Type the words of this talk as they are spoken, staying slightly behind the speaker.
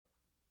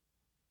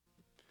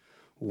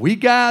We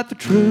got the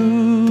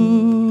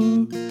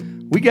truth.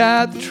 We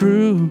got the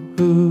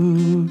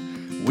truth.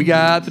 We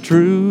got the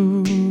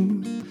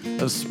truth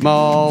of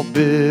small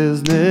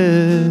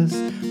business.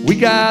 We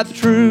got the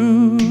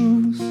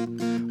truth.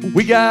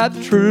 We got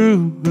the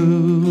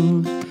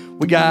truth.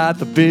 We got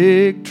the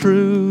big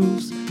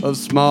truths of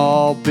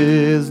small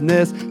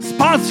business.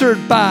 Sponsored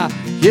by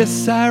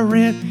Yes I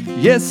Rent,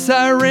 Yes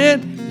I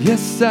Rent,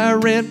 Yes I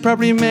Rent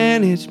Property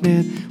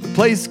Management.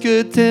 Replace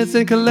good tenants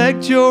and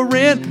collect your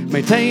rent.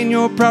 Maintain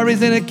your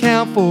properties and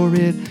account for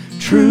it.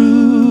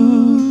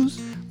 Truths.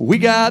 We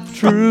got the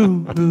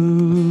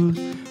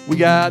truths. We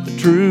got the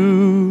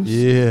truths.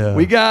 Yeah.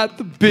 We got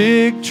the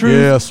big truth.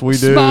 Yes, we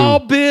do. Small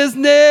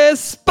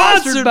business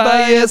sponsored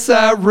by Yes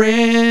I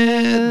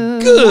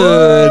Rent.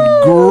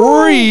 Good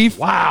grief.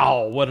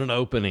 Wow, what an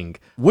opening.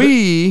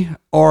 We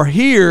are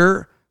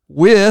here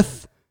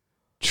with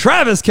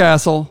Travis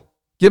Castle.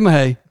 Give him a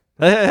hey.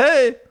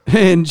 Hey.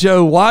 And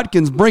Joe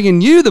Watkins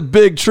bringing you the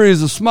big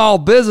truths of small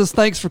business.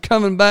 Thanks for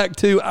coming back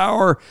to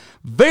our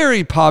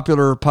very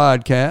popular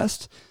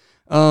podcast.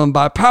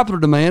 By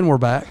popular demand, we're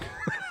back.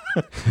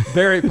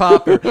 Very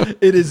popular.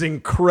 It is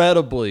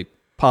incredibly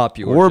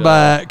popular. We're Joe.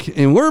 back,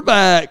 and we're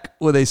back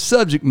with a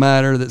subject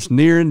matter that's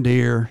near and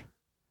dear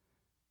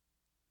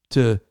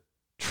to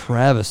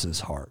Travis's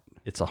heart.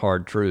 It's a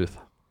hard truth.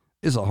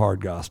 It's a hard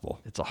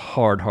gospel. It's a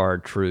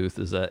hard truth.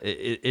 Is that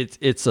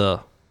it's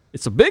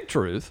a big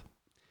truth.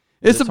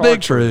 It's a hard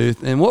big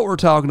truth, and what we're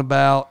talking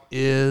about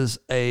is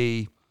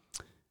I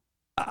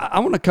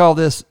want to call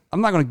this.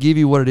 I'm not going to give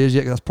you what it is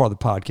yet, because that's part of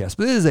the podcast.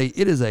 But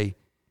it is a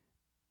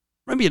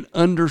maybe an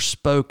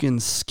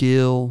underspoken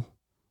skill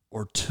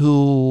or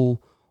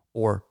tool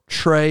or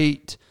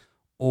trait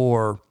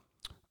or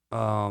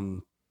I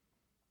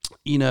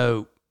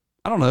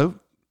don't know,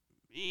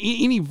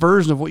 any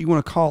version of what you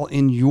want to call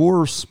in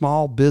your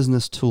small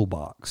business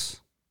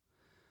toolbox.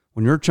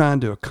 When you're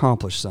trying to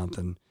accomplish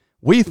something,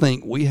 we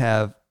think we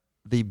have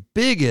the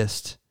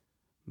biggest,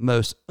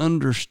 most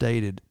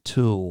understated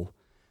tool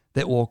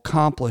that will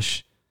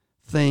accomplish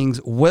things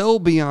well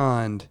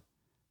beyond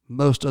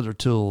most other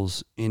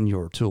tools in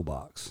your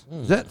toolbox.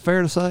 Is that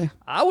fair to say?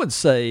 I would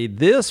say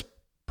this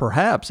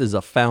perhaps is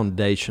a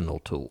foundational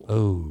tool.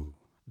 Oh,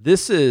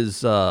 This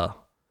is the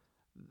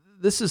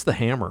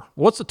hammer.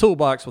 What's a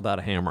toolbox without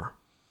a hammer?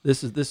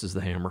 This is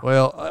the hammer.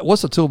 well,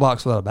 what's a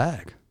toolbox without a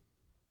bag?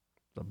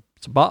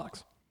 It's a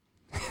box.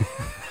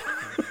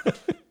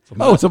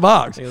 It's a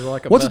box. It's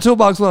like What's a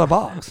toolbox without a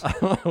box?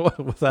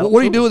 Without What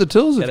do you do with the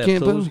tools if You you gotta can't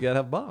have put tools, them? you gotta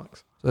have a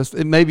box.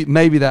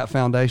 Maybe that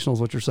foundational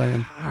is what you're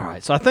saying. All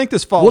right, so I think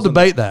this falls. We'll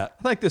debate that.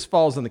 I think this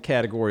falls in the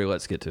category.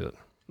 Let's get to it.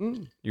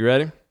 You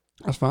ready?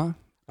 That's fine.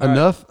 All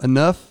Enough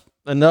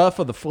Enough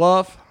of the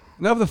fluff.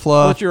 of the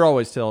fluff. What you're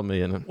always telling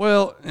me, and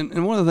Well,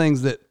 and one of the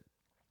things that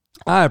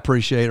I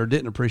appreciate or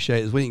didn't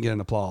appreciate is we didn't get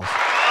an applause.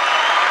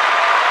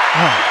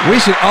 We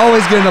should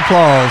always get an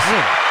applause.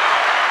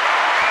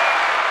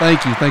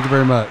 Thank you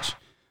very much.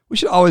 We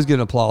should always get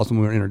an applause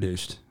when we're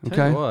introduced. Okay,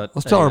 Tell you what,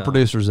 let's tell our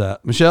producers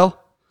that.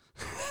 Michelle,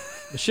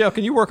 Michelle,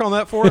 can you work on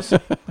that for us?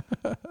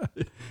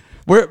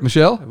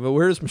 Michelle? But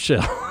where's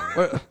Michelle?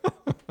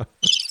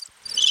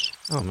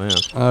 Oh man.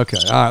 Okay,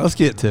 all right, let's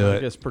get to I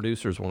it. guess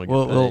producers want to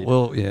get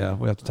paid.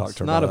 We have to talk to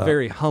her. It's not a about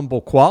very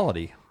humble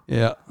quality, that.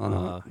 Yeah, I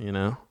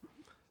know.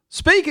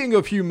 Speaking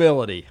of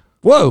humility,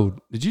 Whoa,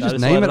 did you Did I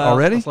just name let it out?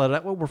 already? Just let it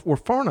out? Well, we're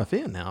far enough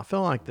in now. I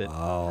feel like that.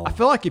 Oh. I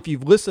feel like if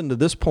you've listened to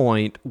this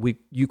point,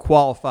 you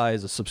qualify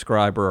as a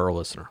subscriber or a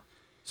listener.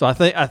 So I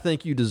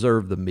think you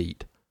deserve the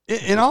meat.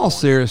 In all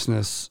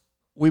seriousness,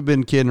 we've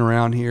been kidding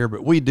around here,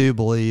 but we do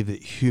believe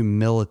that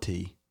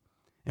humility,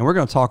 and we're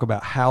going to talk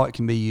about how it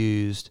can be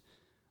used,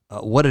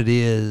 what it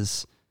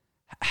is,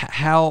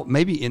 how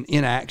maybe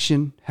in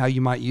action, how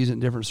you might use it in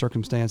different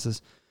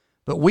circumstances.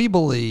 But we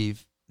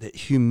believe that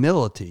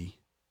humility,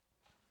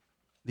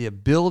 the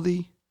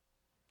ability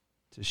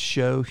to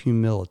show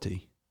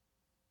humility,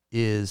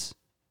 is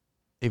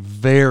a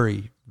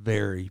very,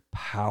 very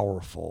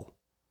powerful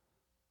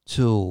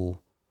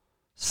tool,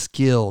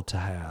 skill to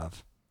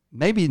have.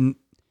 Maybe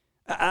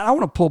I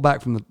want to pull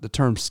back from the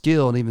term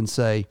skill and even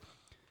say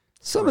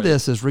some of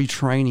this is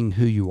retraining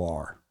who you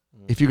are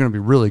if you're going to be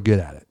really good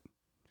at it.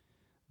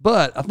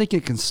 But I think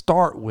it can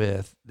start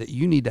with that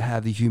you need to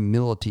have the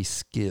humility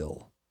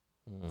skill.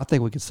 I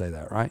think we could say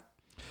that, right?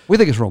 We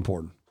think it's real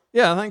important.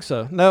 Yeah, I think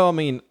so. No, I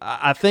mean,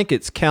 I think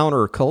it's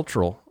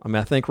countercultural. I mean,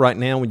 I think right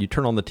now when you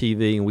turn on the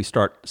TV and we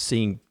start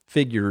seeing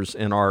figures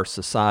in our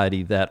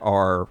society that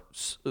are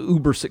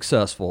uber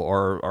successful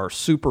or are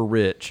super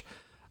rich,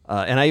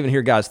 and I even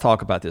hear guys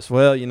talk about this.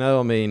 Well,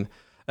 I mean,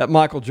 at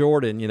Michael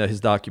Jordan, his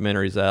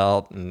documentary's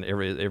out and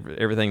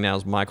everything now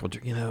is Michael.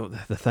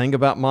 The thing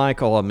about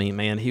Michael, I mean,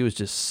 man, he was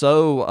just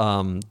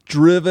so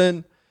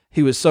driven.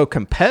 He was so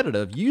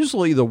competitive.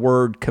 Usually the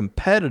word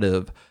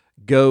competitive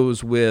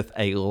goes with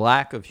a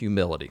lack of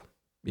humility,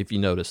 if you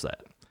notice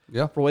that.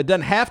 Yeah. Well, it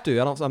doesn't have to.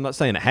 I'm not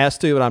saying it has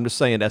to, but I'm just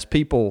saying as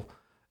people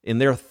in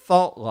their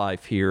thought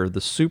life here,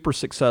 the super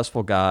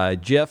successful guy,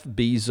 Jeff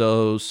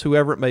Bezos,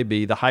 whoever it may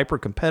be, the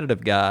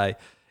hyper-competitive guy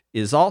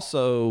is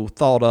also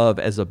thought of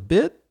as a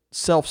bit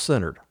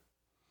self-centered.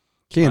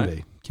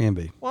 Can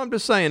be. Well, I'm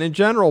just saying, in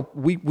general,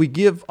 we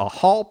give a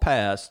hall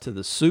pass to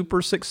the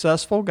super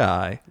successful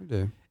guy. We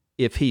do.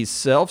 If he's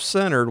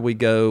self-centered, we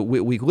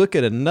look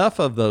at enough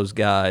of those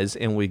guys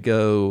and we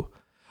go,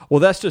 well,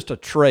 that's just a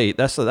trait.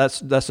 That's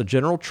a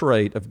general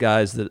trait of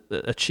guys that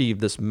achieve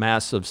this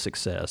massive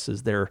success.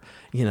 Is they're,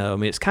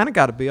 it's kind of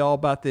got to be all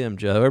about them,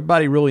 Joe.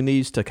 Everybody really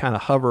needs to kind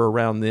of hover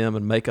around them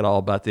and make it all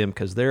about them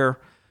because they're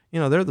the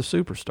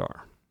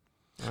superstar.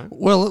 Right?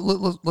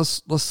 Well,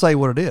 let's say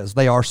what it is.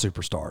 They are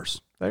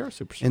superstars. They are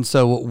superstars. And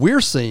so what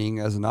we're seeing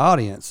as an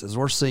audience is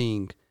we're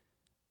seeing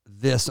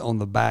this on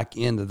the back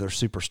end of their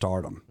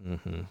superstardom.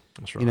 Mm-hmm.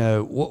 That's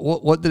right.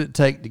 What did it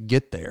take to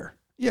get there?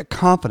 Yeah,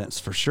 confidence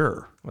for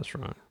sure. That's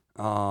right.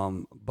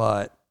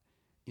 But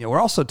we're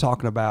also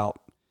talking about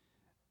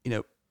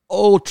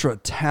ultra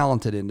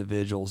talented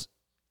individuals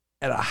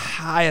at a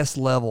highest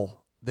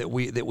level that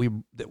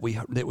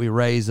we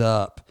raise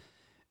up.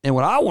 And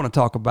what I want to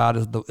talk about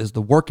is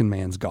the working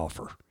man's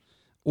golfer,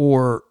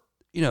 or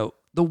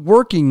the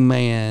working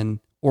man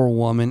or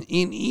woman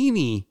in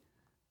any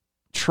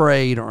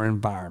trade or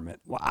environment.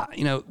 Well,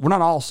 we're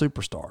not all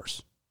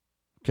superstars.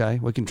 Okay,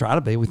 we can try to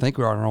be. We think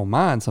we are in our own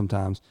mind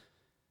sometimes,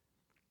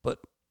 but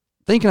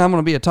thinking I'm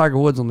going to be a Tiger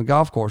Woods on the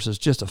golf course is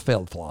just a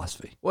failed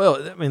philosophy.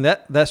 Well, I mean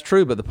that's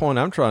true, but the point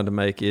I'm trying to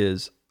make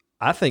is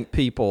I think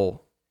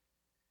people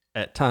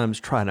at times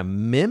try to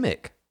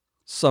mimic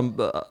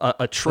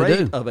a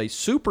trait of a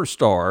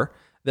superstar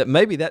that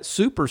maybe that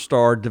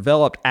superstar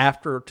developed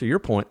after, to your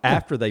point,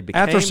 after they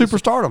became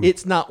superstardom.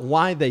 It's not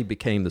why they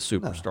became the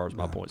superstar is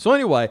my point. So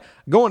anyway,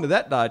 going to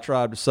that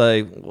diatribe to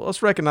say, well,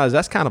 let's recognize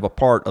that's kind of a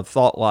part of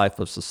thought life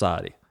of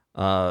society.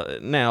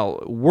 Now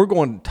we're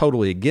going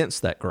totally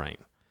against that grain,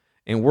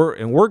 and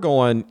we're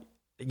going.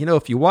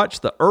 If you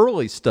watch the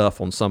early stuff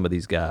on some of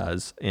these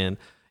guys, and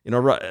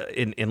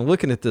in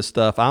looking at this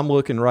stuff, I'm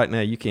looking right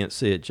now. You can't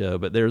see it, Joe,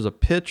 but there's a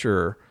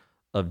picture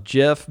of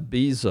Jeff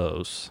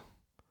Bezos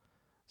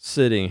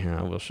sitting here.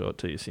 I will show it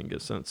to you so you can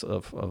get a sense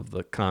of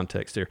the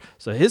context here.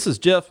 So this is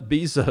Jeff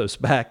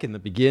Bezos back in the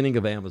beginning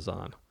of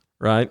Amazon,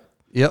 right?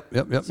 Yep.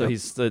 So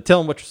he's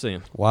tell him what you're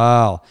seeing.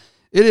 Wow.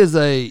 It is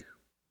a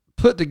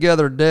put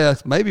together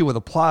desk, maybe with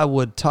a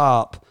plywood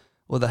top,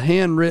 with a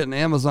handwritten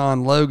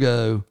Amazon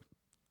logo.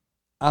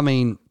 I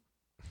mean,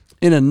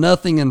 in a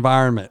nothing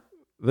environment.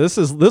 This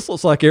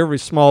looks like every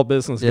small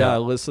business guy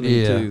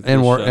listening to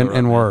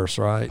and worse,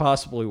 right?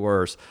 Possibly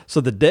worse. So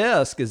the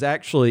desk is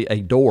actually a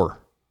door.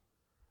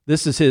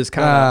 This is his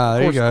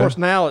kind of course,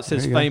 now it's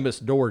his famous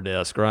door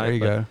desk, right? There you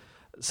go.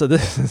 So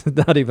this is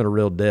not even a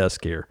real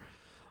desk here.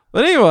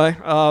 But anyway,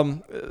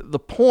 the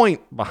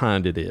point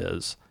behind it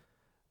is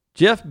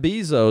Jeff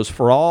Bezos,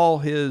 for all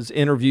his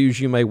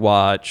interviews you may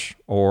watch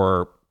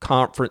or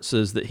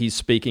conferences that he's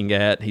speaking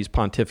at, he's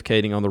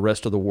pontificating on the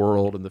rest of the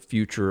world and the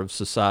future of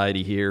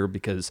society here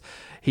because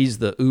he's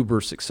the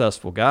uber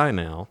successful guy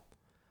now.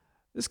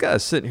 This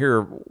guy's sitting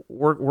here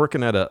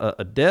working at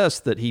a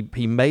desk that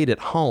he made at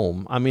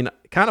home. I mean,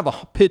 kind of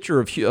a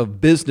picture of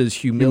business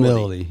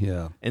humility.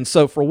 Yeah. And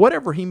so for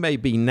whatever he may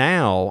be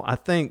now, I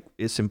think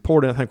it's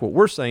important. I think what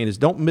we're saying is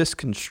don't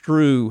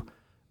misconstrue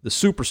the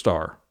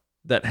superstar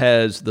that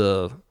has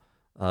the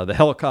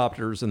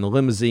helicopters and the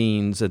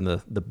limousines and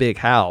the big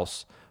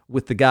house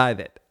with the guy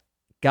that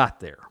got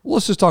there. Well,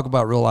 let's just talk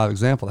about a real life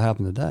example that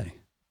happened today.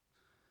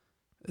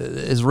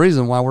 Is the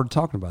reason why we're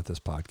talking about this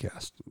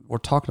podcast. We're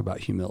talking about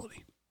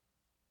humility.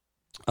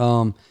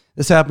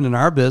 This happened in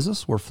our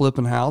business. We're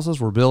flipping houses.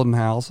 We're building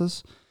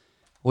houses.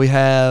 We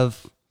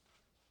have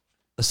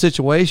a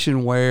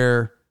situation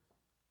where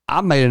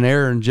I made an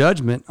error in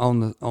judgment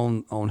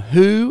on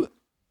who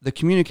the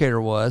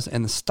communicator was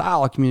and the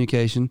style of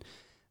communication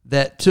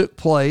that took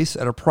place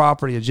at a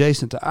property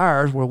adjacent to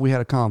ours where we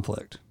had a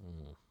conflict.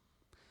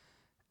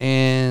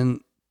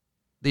 And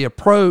the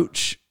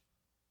approach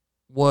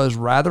was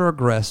rather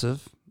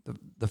aggressive.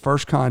 The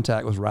first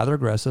contact was rather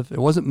aggressive. It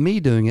wasn't me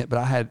doing it, but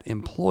I had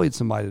employed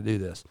somebody to do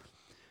this.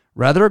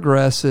 Rather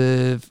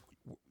aggressive.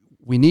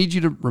 We need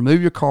you to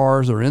remove your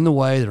cars. They're in the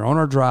way. They're on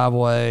our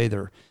driveway.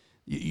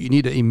 You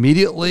need to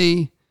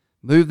immediately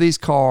move these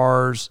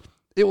cars.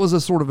 It was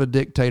a sort of a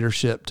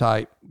dictatorship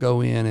type,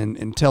 go in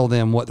and tell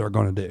them what they're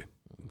going to do.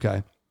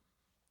 Okay.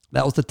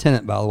 That was the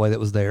tenant, by the way, that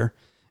was there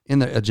in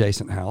the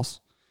adjacent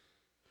house.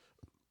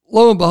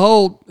 Lo and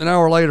behold, an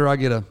hour later, I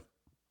get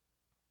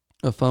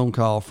a phone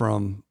call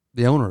from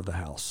the owner of the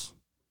house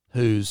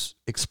who's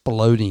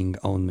exploding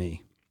on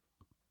me.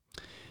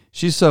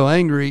 She's so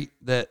angry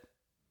that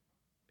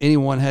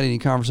anyone had any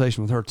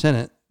conversation with her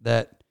tenant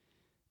that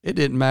it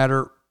didn't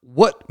matter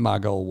what my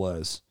goal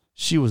was.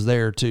 She was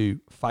there to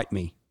fight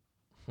me.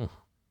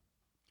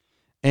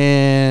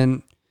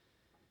 And,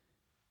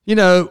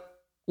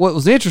 what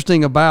was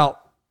interesting about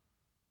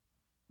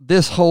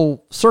this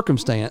whole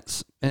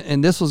circumstance,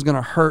 and this was going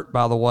to hurt,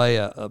 by the way,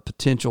 a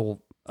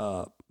potential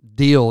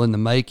deal in the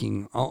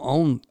making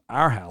on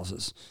our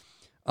houses.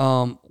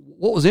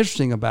 What was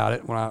interesting about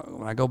it when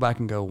I go back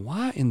and go,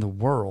 why in the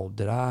world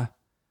did I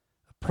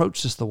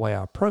approach this the way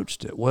I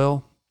approached it?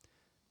 Well,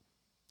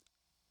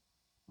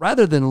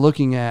 rather than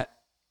looking at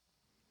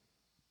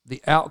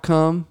the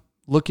outcome,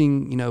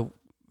 looking,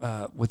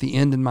 with the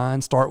end in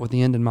mind, start with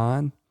the end in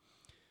mind,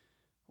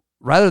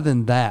 rather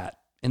than that,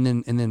 and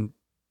then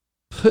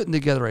putting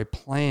together a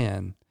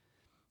plan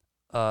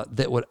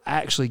that would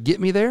actually get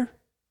me there,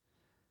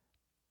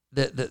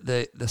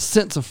 the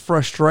sense of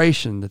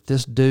frustration that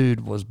this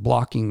dude was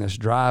blocking this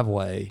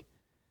driveway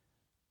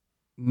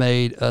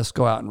made us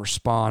go out and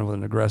respond with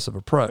an aggressive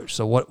approach.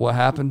 So what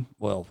happened?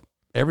 Well,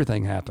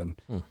 everything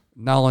happened.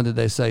 Not only did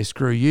they say,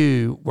 screw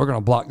you, we're going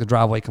to block the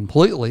driveway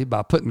completely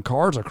by putting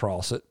cars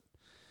across it.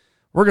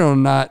 We're going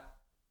to not,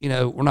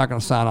 we're not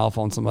going to sign off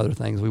on some other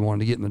things we wanted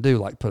to get them to do,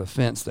 like put a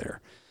fence there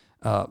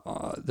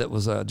that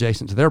was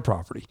adjacent to their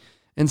property.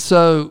 And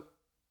so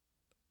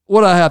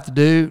what I have to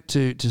do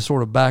to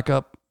sort of back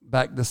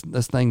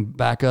this thing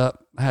back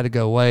up, I had to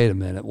go, wait a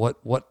minute,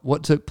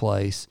 what took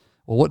place?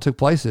 Well, what took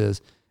place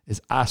is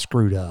I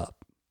screwed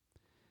up.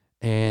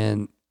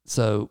 And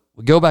so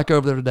we go back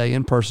over there today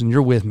in person.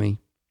 You're with me.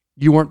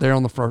 You weren't there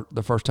on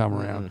the first time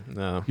around.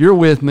 No. You're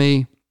with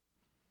me.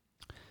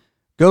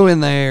 Go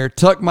in there,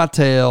 tuck my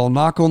tail,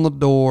 knock on the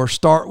door,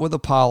 start with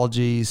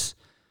apologies.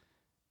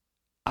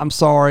 I'm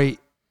sorry.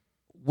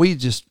 We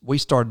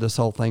started this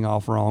whole thing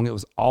off wrong. It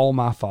was all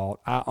my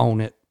fault. I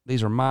own it.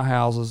 These are my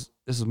houses.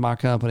 This is my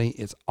company.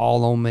 It's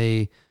all on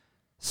me.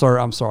 Sir,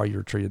 I'm sorry you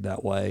were treated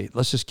that way.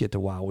 Let's just get to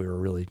why we were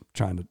really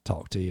trying to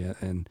talk to you.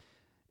 And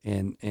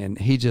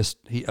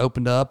he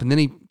opened up, and then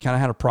he kind of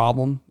had a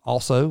problem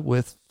also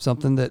with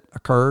something that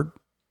occurred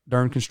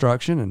during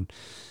construction. And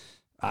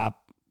I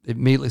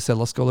immediately said,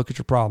 let's go look at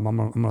your problem.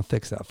 I'm going to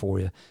fix that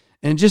for you.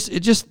 And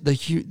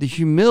the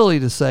humility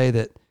to say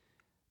that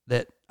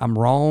I'm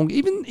wrong,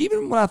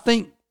 even when I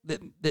think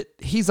that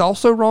he's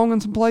also wrong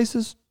in some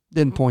places,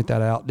 didn't point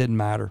that out, didn't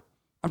matter.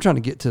 I'm trying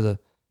to get to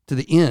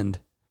the end,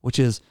 which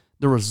is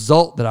the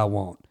result that I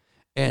want.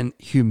 And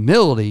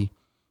humility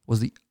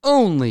was the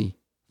only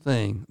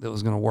thing that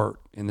was going to work.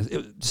 And it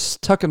was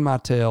just tucking my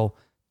tail,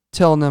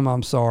 telling them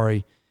I'm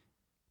sorry,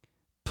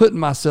 putting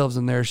myself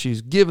in their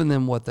shoes, giving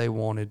them what they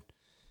wanted.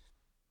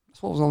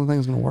 That's what was the only thing that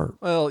was going to work.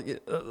 Well,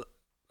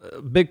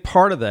 a big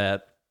part of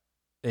that,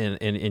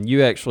 and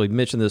you actually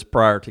mentioned this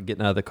prior to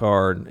getting out of the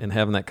car and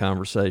having that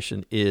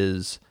conversation,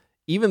 is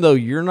even though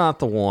you're not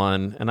the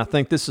one, and I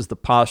think this is the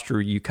posture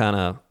you kind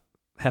of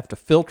have to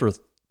filter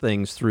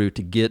things through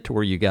to get to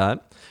where you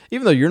got,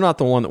 even though you're not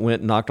the one that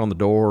went and knocked on the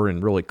door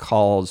and really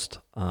caused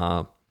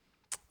the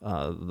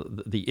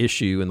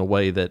issue in the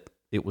way that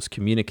it was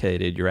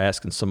communicated, you're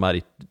asking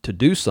somebody to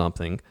do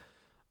something.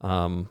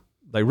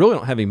 They really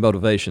don't have any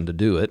motivation to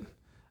do it.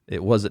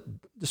 It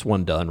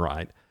wasn't done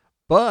right.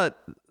 But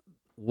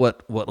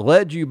what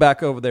led you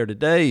back over there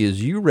today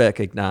is you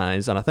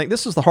recognize, and I think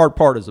this is the hard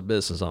part as a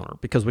business owner,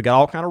 because we got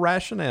all kind of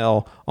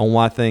rationale on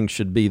why things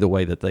should be the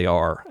way that they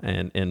are,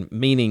 and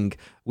meaning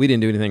we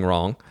didn't do anything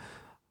wrong,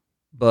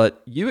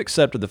 but you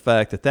accepted the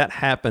fact that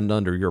happened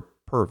under your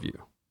purview,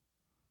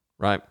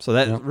 right? So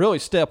that really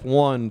step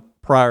one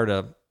prior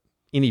to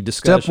any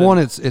discussion. Step one,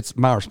 it's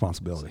my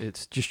responsibility.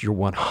 It's just your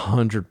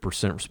 100%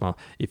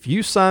 responsibility. If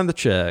you sign the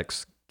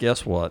checks,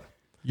 guess what?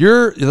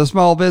 You're the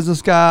small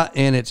business guy,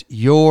 and it's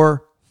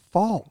your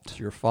fault. It's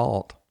your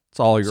fault. It's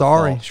all your fault.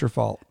 Sorry, it's your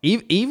fault.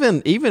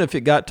 Even if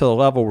it got to a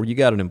level where you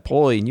got an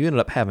employee and you ended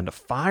up having to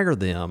fire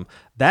them,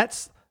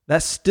 that's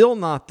still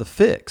not the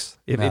fix.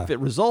 If it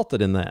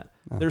resulted in that,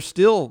 there's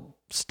still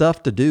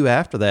stuff to do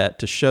after that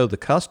to show the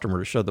customer,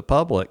 to show the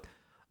public,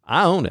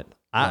 I own it.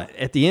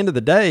 At the end of the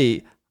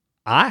day,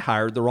 I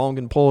hired the wrong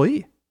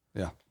employee.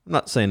 Yeah. I'm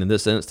not saying in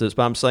this instance,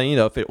 but I'm saying,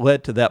 if it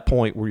led to that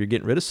point where you're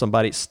getting rid of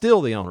somebody, it's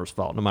still the owner's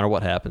fault, no matter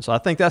what happens. So I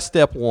think that's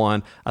step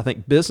one. I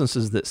think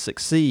businesses that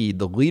succeed,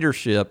 the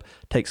leadership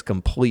takes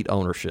complete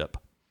ownership.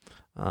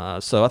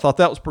 So I thought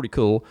that was pretty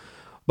cool.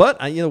 But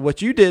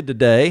what you did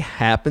today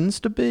happens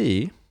to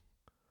be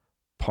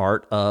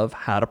part of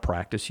how to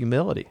practice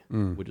humility,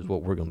 which is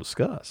what we're going to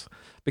discuss.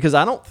 Because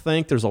I don't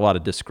think there's a lot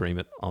of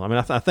disagreement on. I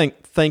mean, I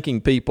think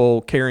thanking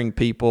people, caring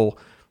people,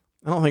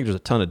 I don't think there's a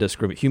ton of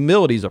disagreement.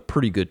 Humility is a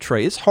pretty good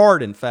trait. It's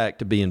hard, in fact,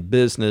 to be in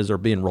business or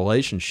be in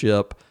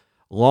relationship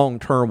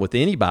long-term with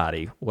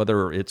anybody,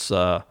 whether it's,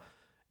 whoever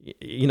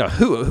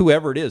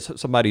it is,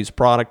 somebody's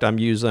product I'm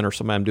using or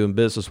somebody I'm doing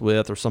business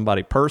with or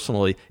somebody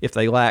personally, if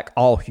they lack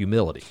all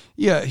humility.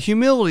 Yeah,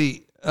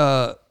 humility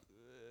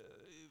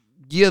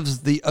gives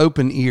the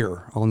open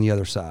ear on the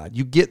other side.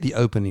 You get the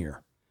open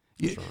ear.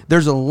 Sure.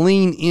 There's a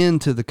lean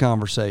into the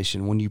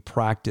conversation when you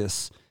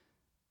practice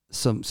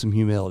some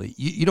humility.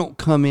 You don't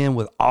come in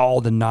with all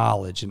the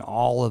knowledge and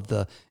all of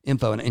the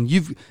info, and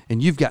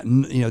you've got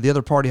the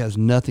other party has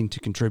nothing to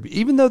contribute,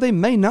 even though they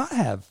may not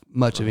have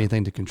much of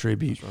anything to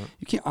contribute. Right.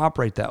 You can't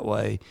operate that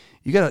way.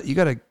 You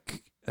gotta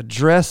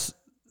address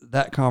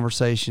that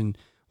conversation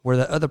where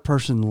the other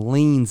person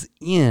leans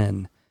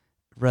in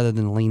rather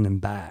than leaning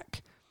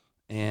back,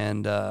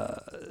 and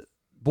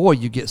boy,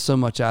 you get so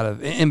much out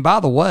of it. And by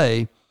the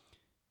way,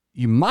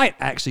 you might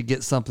actually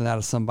get something out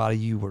of somebody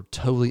you were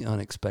totally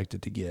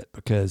unexpected to get,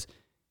 because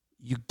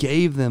you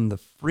gave them the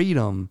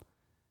freedom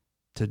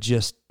to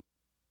just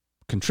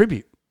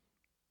contribute.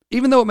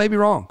 even though it may be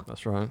wrong.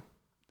 That's right.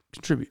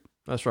 Contribute.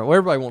 That's right. Well,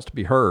 everybody wants to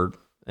be heard,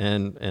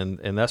 and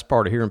that's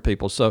part of hearing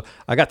people. So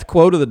I got the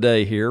quote of the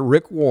day here.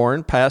 Rick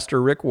Warren,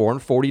 Pastor Rick Warren,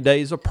 40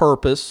 Days of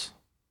Purpose,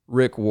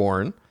 Rick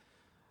Warren.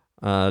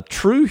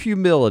 True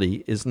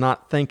humility is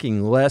not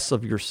thinking less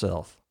of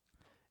yourself.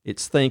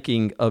 It's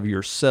thinking of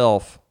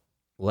yourself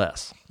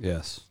less.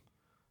 Yes.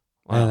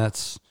 Wow.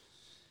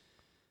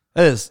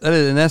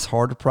 And that's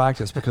hard to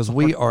practice because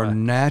we are Right.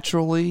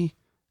 naturally,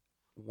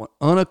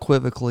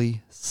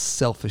 unequivocally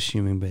selfish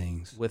human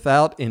beings.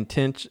 Without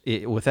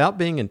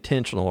being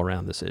intentional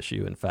around this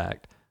issue, in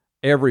fact,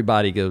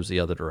 everybody goes the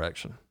other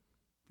direction.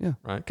 Yeah.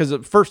 Right? Because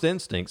the first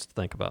instinct's to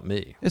think about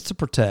me. It's to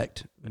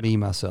protect me,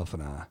 myself,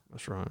 and I.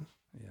 That's right.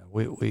 Yeah,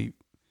 we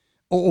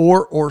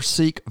or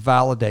seek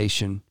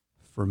validation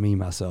for me,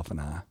 myself, and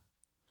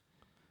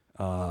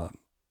I.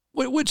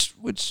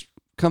 Which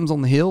comes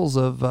on the heels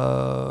of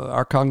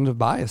our cognitive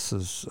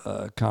biases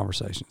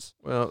conversations.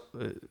 Well,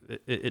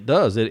 it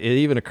does. It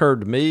even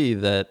occurred to me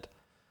that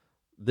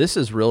this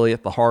is really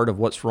at the heart of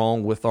what's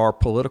wrong with our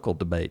political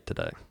debate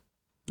today.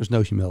 There's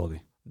no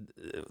humility.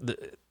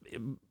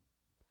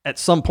 At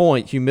some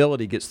point,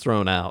 humility gets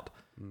thrown out.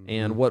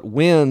 And what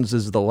wins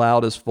is the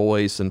loudest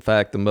voice. In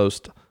fact, the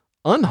most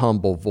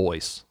unhumble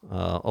voice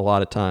a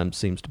lot of times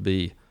seems to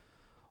be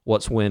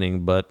what's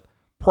winning. But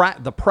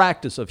the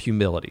practice of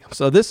humility.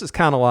 So this is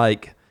kind of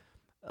like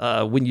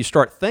when you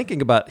start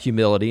thinking about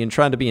humility and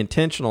trying to be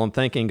intentional and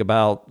thinking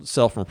about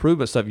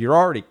self-improvement stuff, you're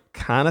already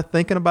kind of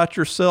thinking about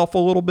yourself a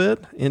little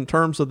bit in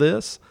terms of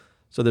this.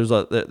 So there's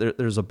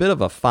a bit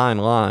of a fine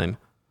line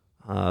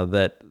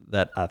that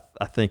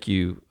I think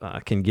you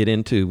can get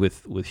into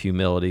with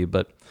humility.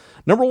 But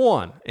number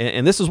one,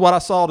 and this is what I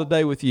saw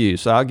today with you,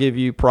 so I'll give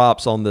you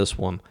props on this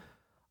one.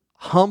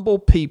 Humble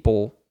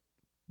people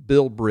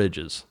build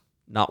bridges,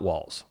 not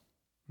walls.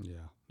 Yeah.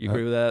 You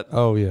agree with that?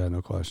 Oh yeah,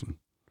 no question.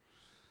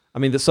 I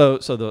mean, so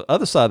the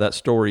other side of that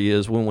story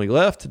is when we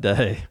left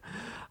today,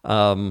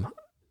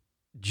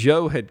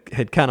 Joe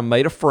had kind of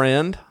made a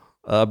friend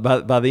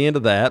by the end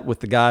of that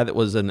with the guy that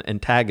was an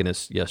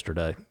antagonist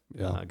yesterday.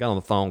 Yeah. Got on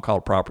the phone, called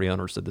a property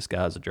owner, said this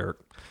guy's a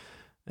jerk.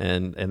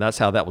 And that's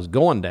how that was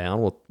going down.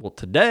 Well,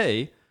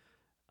 today,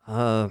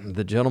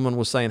 the gentleman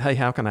was saying, hey,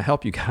 how can I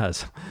help you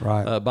guys?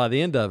 Right. By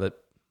the end of it,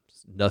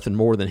 nothing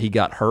more than he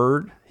got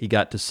heard. He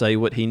got to say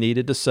what he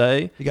needed to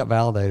say. He got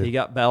validated. He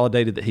got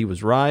validated that he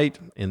was right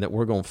and that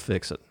we're going to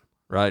fix it,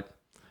 right?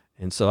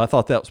 And so I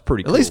thought that was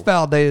pretty cool. At least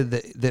validated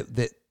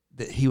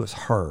that he was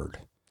heard.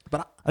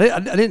 But I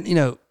didn't,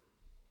 you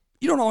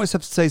don't always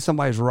have to say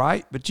somebody's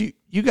right, but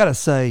you got to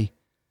say,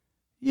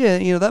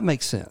 yeah, that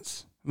makes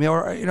sense. I mean,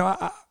 or,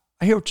 I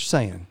hear what you're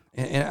saying,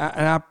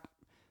 and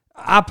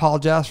I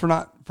apologize for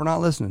not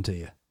listening to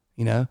you,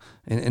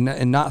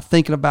 and not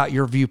thinking about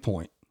your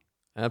viewpoint.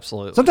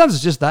 Absolutely. Sometimes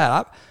it's just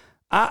that.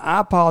 I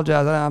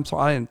apologize. I'm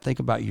sorry. I didn't think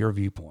about your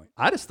viewpoint.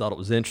 I just thought it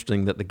was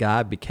interesting that the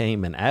guy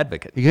became an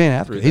advocate. He came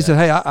after. He said,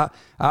 "Hey,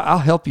 I'll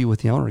help you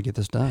with the owner to get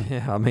this done."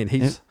 Yeah, I mean,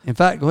 in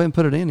fact, go ahead and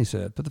put it in. He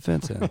said, "Put the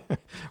fence in." Well,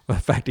 in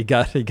fact, he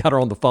got her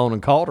on the phone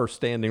and called her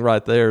standing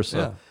right there.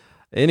 So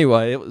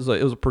anyway, it was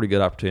a pretty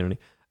good opportunity.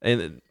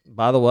 And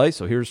by the way,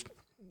 so here's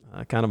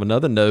kind of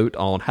another note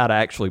on how to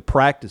actually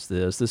practice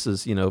this. This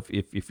is,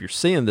 if you're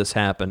seeing this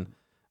happen,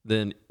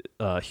 then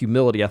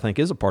humility, I think,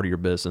 is a part of your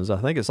business. I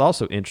think it's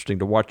also interesting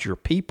to watch your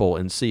people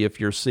and see if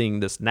you're seeing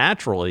this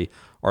naturally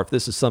or if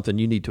this is something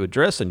you need to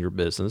address in your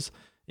business.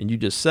 And you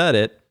just said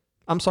it,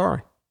 I'm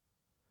sorry.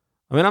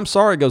 I mean, I'm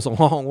sorry goes a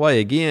long way.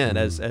 Again,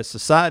 as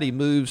society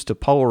moves to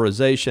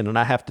polarization and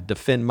I have to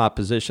defend my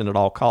position at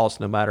all costs,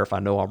 no matter if I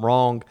know I'm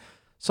wrong,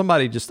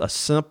 somebody just a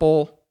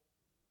simple,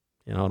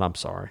 and I'm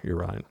sorry, you're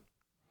right.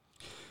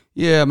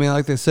 Yeah, I mean,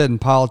 like they said in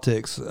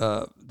politics,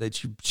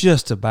 that you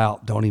just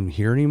about don't even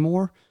hear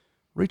anymore.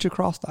 Reach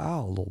across the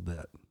aisle a little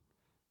bit,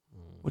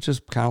 which is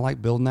kind of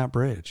like building that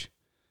bridge.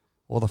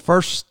 Well, the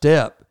first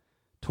step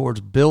towards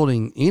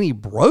building any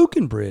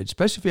broken bridge,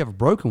 especially if you have a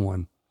broken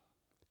one,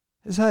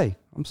 is, hey,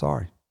 I'm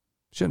sorry.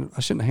 I shouldn't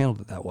have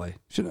handled it that way.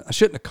 I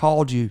shouldn't have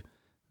called you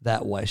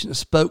that way. I shouldn't have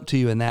spoke to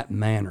you in that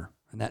manner,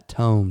 in that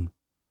tone.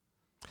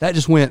 That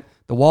just went,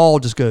 the wall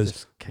just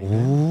goes,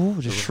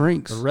 just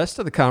shrinks. The rest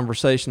of the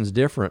conversation is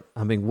different.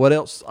 I mean, what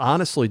else,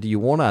 honestly, do you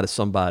want out of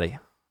somebody,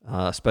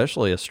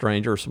 especially a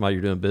stranger or somebody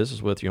you're doing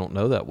business with you don't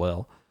know that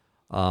well?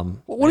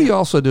 What are you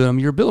also doing? I mean,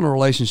 you're building a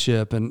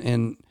relationship,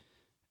 and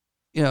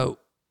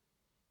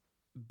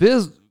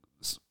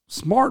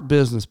smart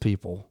business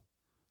people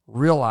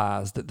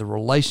realize that the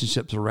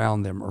relationships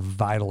around them are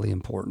vitally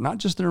important, not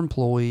just their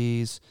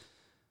employees,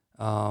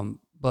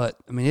 but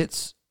I mean,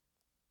 it's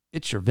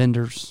your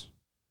vendors.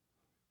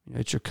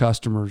 It's your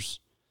customers.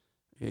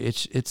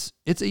 It's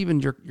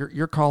even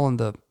you're calling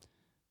the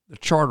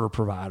charter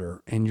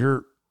provider, and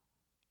you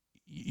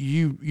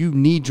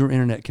need your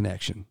internet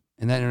connection,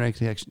 and that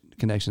internet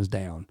connection is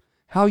down.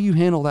 How you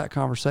handle that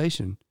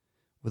conversation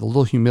with a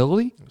little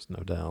humility, there's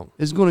no doubt,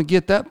 is going to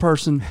get that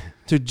person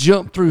to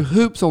jump through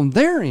hoops on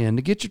their end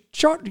to get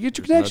your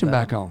connection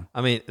back on.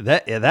 I mean,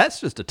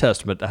 that's just a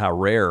testament to how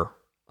rare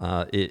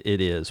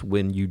it is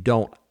when you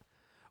don't.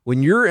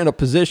 when you're in a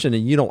position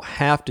and you don't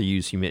have to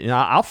use humility.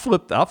 Now, I'll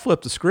flip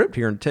the script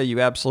here and tell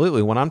you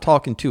absolutely, when I'm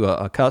talking to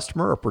a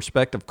customer, a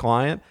prospective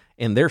client,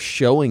 and they're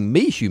showing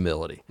me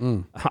humility,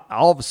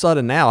 all of a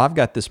sudden now I've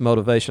got this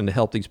motivation to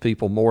help these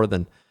people more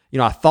than,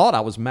 I thought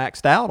I was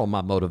maxed out on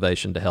my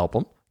motivation to help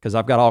them because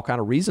I've got all kind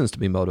of reasons to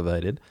be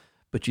motivated.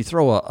 But you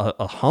throw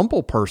a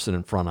humble person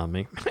in front of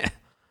me,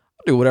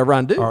 I'll do whatever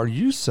I do. Are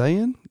you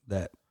saying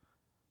that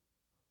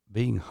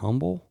being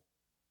humble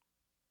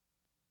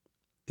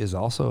is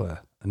also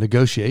a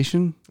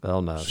negotiation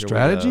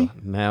strategy?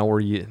 Now are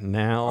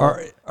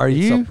it's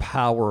you a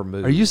power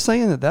move? Are you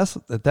saying that's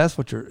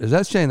what is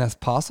that saying that's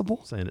possible?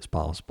 I'm saying it's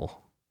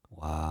possible.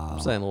 Wow. I'm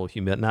saying a little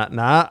humility.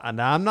 Now,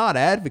 I'm not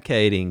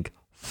advocating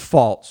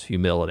false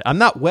humility. I'm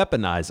not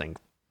weaponizing.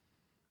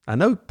 I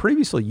know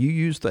previously you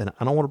used, and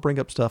I don't want to bring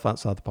up stuff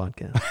outside the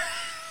podcast,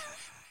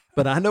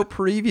 but I know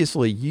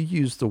previously you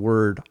used the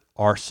word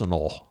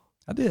arsenal.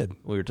 I did.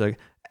 We were talking.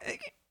 I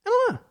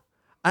don't know.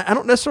 I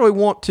don't necessarily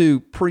want to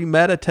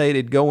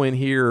premeditated go in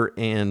here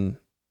and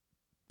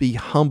be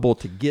humble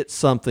to get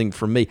something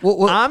from me.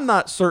 Well, I'm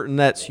not certain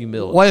that's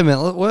humility. Wait a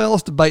minute. Well,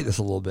 let's debate this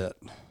a little bit.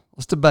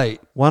 Let's debate.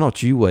 Why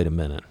don't you wait a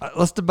minute?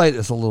 Let's debate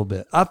this a little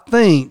bit. I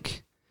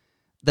think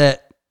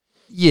that,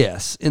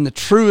 yes, in the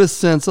truest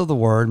sense of the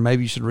word,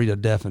 maybe you should read a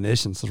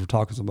definition since we're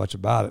talking so much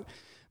about it.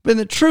 But in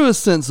the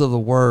truest sense of the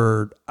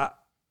word,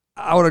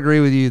 I would agree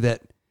with you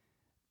that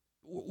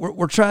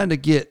we're trying to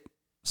get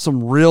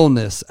some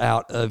realness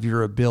out of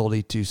your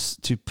ability to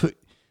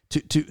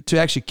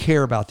actually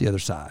care about the other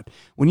side.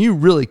 When you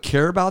really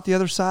care about the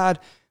other side,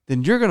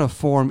 then you're going to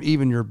form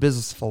even your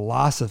business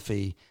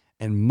philosophy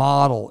and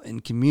model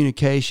and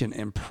communication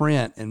and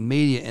print and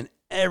media and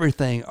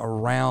everything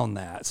around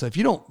that. So if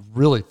you don't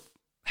really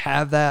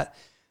have that,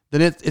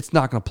 then it's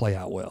not going to play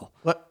out well.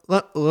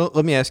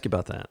 Let me ask you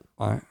about that.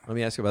 All right. Let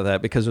me ask you about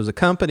that because there's a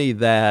company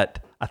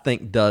that I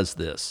think does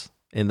this,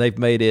 and they've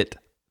made it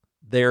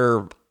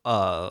their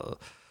what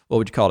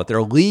would you call it?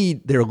 Their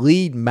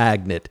lead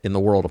magnet in the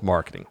world of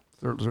marketing.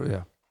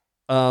 Yeah.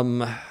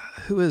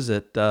 Who is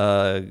it?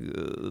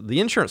 The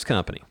insurance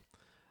company.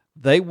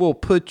 They will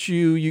put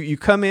you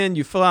come in,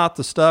 you fill out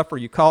the stuff, or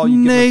you call. You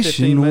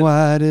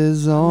Nationwide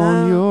is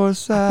on your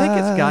side. I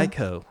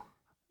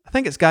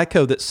think it's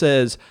Geico that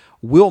says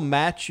we'll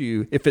match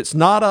you if it's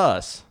not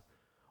us.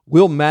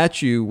 We'll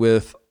match you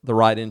with the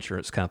right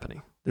insurance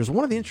company. There's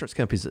one of the insurance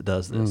companies that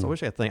does this.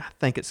 I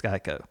think it's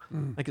Geico.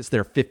 I think it's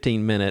their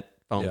 15-minute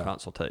phone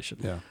consultation.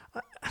 Yeah.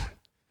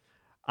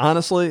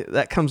 Honestly,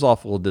 that comes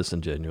off a little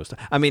disingenuous.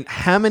 I mean,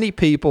 how many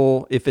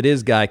people, if it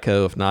is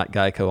Geico, if not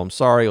Geico, I'm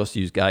sorry, let's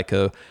use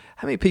Geico.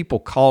 How many people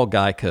call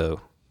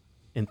Geico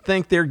and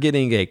think they're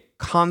getting a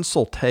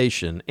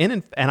consultation?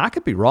 And I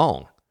could be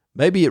wrong.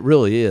 Maybe it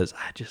really is.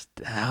 I just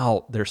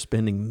doubt they're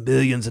spending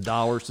millions of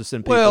dollars to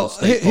send people to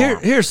State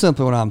Farm. Here's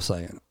simply what I'm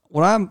saying.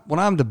 What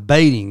I'm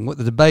debating, what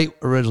the debate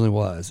originally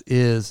was,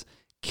 is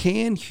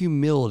can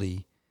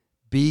humility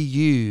be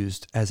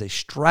used as a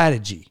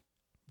strategy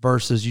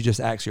versus you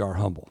just actually are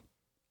humble?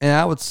 And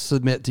I would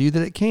submit to you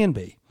that it can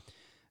be.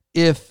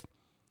 If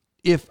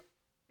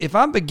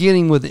I'm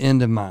beginning with the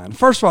end in mind,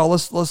 first of all,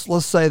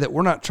 let's say that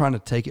we're not trying to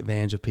take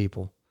advantage of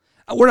people.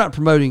 We're not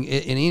promoting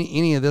in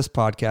any of this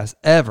podcast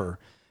ever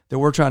that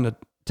we're trying to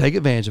take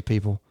advantage of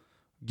people,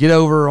 get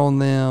over on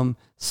them,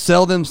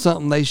 sell them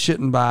something they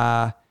shouldn't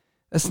buy.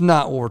 That's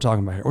not what we're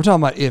talking about here. We're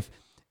talking about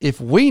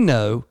if we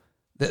know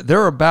that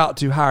they're about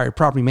to hire a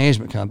property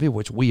management company,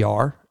 which we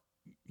are.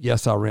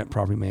 Yes, I rent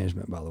property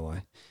management, by the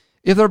way.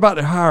 If they're about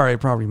to hire a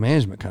property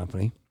management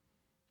company,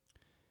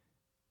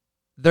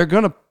 they're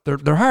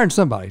hiring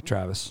somebody,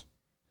 Travis.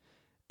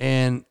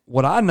 And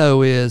what I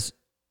know is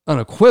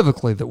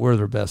unequivocally that we're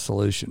their best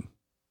solution.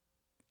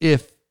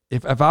 If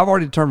I've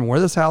already determined where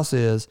this house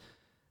is,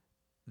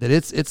 that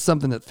it's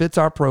something that fits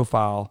our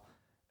profile,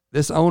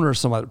 this owner is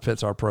somebody that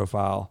fits our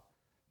profile,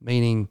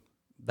 meaning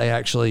they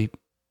actually,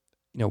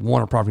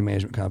 want a property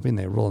management company and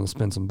they're willing to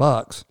spend some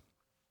bucks.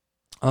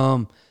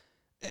 And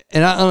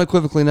I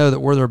unequivocally know that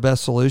we're their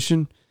best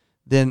solution,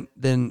 then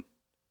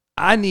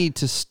I need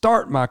to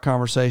start my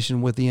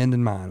conversation with the end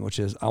in mind, which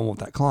is I want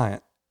that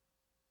client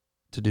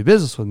to do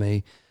business with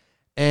me.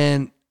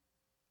 And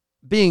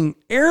being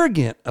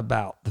arrogant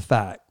about the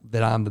fact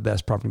that I'm the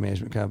best property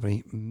management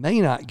company may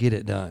not get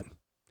it done.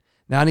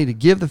 Now I need to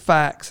give the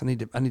facts.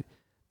 But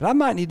I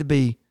might need to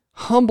be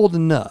humbled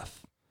enough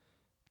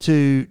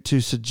to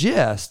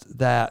suggest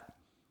that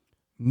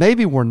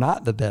maybe we're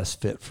not the best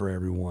fit for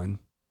everyone.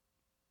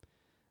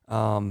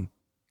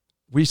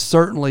 We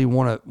certainly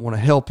want to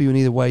help you in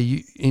either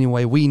way. Any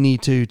way we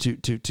need to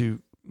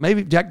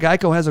maybe Jack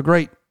Geico has a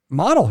great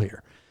model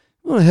here.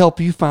 We want to help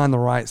you find the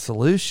right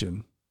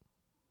solution.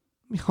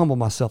 Let me humble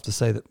myself to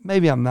say that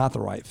maybe I'm not the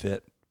right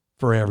fit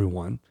for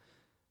everyone.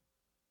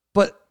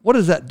 But what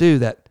does that do?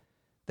 That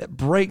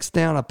breaks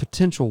down a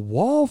potential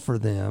wall for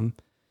them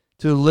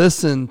to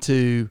listen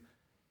to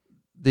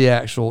the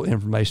actual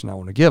information I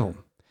want to give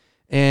them.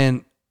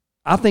 And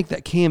I think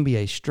that can be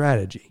a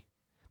strategy.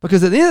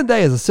 Because at the end of the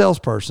day, as a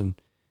salesperson,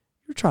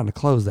 you're trying to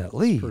close that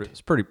lead.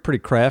 It's pretty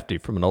crafty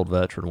from an old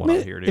veteran. What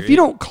I hear. If you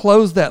don't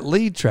close that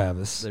lead,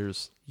 Travis,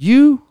 there's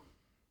you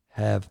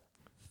have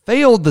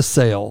failed the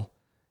sale.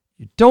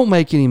 You don't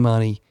make any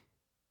money,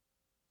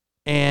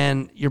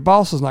 and your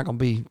boss is not going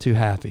to be too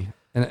happy,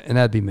 and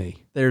that'd be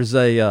me. There's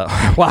a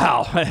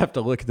wow. I have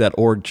to look at that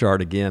org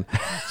chart again.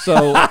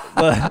 So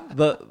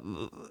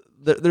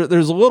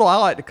there's a little, I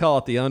like to call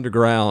it the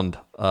underground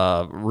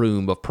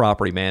room of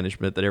property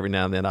management that every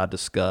now and then I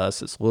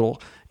discuss. It's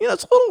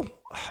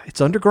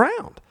it's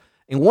underground.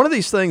 And one of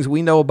these things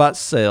we know about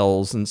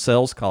sales and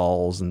sales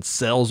calls and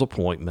sales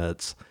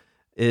appointments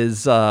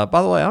is, by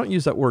the way, I don't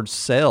use that word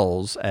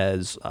sales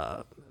as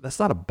that's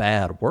not a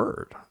bad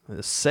word.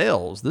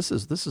 Sales, this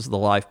is the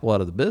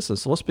lifeblood of the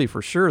business. So let's be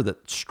for sure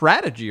that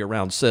strategy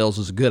around sales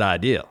is a good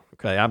idea.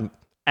 Okay, I'm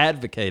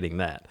advocating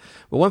that.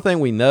 But one thing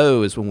we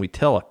know is when we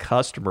tell a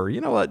customer,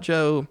 you know what,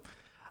 Joe,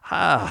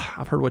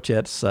 I've heard what you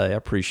had to say. I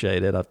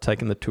appreciate it. I've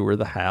taken the tour of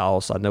the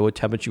house. I know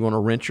how much you want to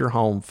rent your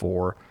home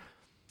for.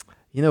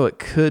 You know, it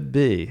could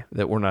be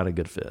that we're not a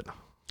good fit.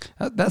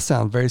 That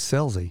sounds very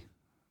salesy,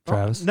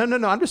 Travis. No.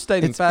 I'm just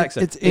stating facts.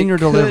 It's in your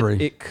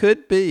delivery. It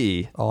could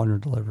be. All in your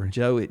delivery.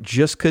 Joe, it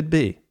just could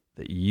be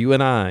that you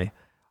and I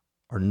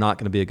are not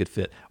going to be a good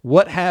fit.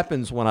 What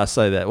happens when I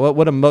say that?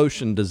 What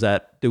emotion does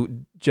that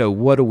do? Joe,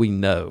 what do we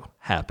know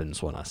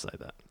happens when I say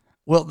that?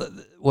 Well,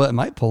 it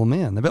might pull them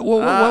in. But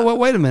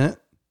wait a minute.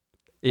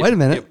 Wait a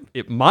minute.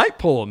 It might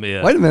pull them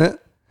in. Wait a minute.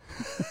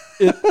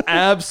 It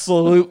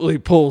absolutely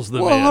pulls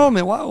them in. Hold on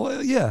a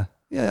minute.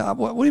 Yeah.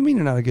 What do you mean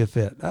you're not a good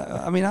fit?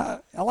 I mean, I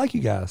like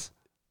you guys.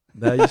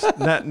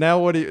 Now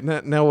what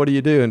do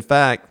you do? In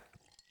fact,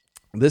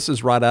 this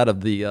is right out of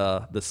the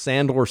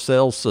Sandler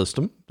sales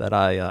system that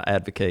I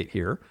advocate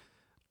here.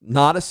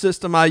 Not a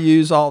system I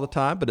use all the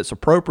time, but it's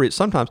appropriate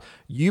sometimes.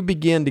 You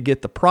begin to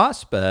get the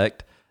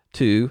prospect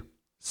to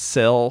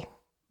sell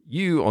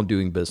you on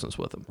doing business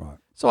with them. Right.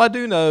 So I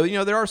do know,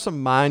 there are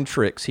some mind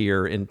tricks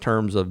here in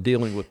terms of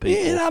dealing with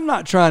people. And I'm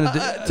not trying to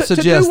suggest to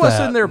do what's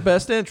that. in their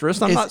best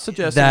interest. I'm not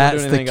suggesting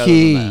that's we're doing the anything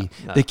key. other than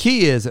that. No. The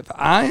key is if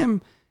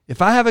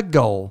I have a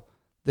goal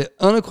that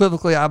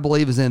unequivocally I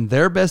believe is in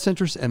their best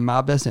interest and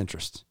my best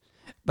interest,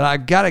 but I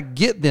got to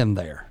get them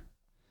there.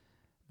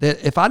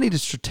 That if I need to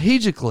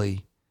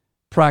strategically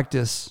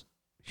practice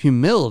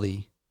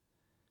humility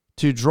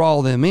to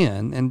draw them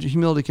in, and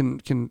humility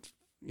can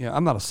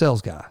I'm not a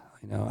sales guy.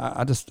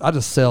 I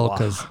just sell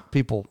because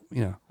people,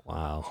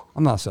 Wow.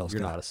 I'm not a sales guy.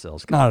 You're not a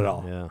sales guy. Not at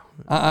all. Yeah.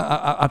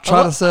 I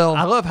try to sell.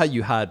 I love how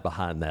you hide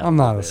behind that. I'm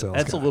not a sales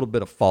That's guy. a little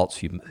bit of false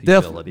humility.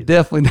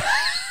 Definitely not.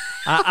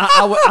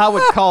 I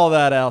would call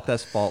that out.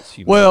 That's false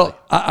humility. Well,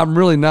 I'm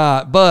really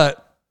not.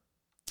 But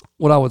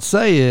what I would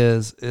say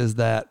is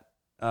that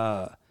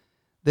that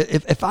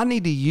if I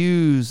need to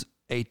use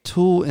a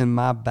tool in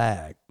my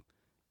bag,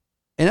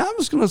 and I'm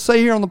just going to say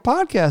here on the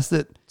podcast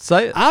that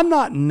say it. I'm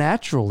not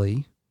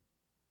naturally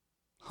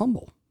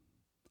humble.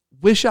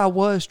 Wish I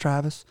was,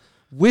 Travis.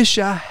 Wish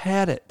I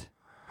had it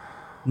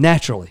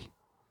naturally.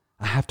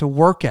 I have to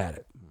work at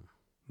it.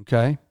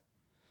 Okay?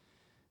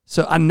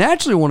 So I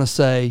naturally want to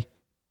say,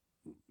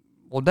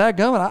 well,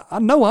 dadgummit, I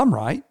know I'm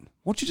right.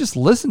 Won't you just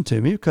listen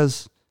to me?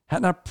 Because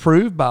hadn't I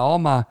proved by all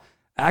my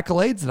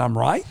accolades that I'm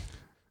right?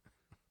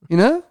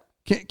 Can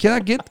I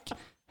get,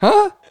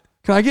 huh?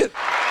 Can I get...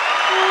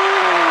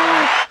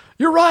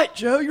 You're right,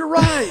 Joe. You're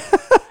right.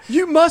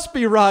 You must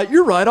be right.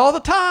 You're right all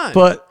the time.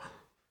 But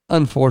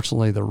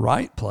unfortunately, the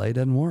right play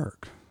doesn't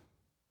work.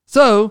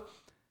 So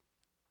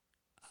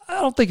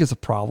I don't think it's a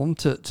problem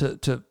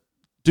to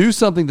do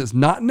something that's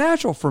not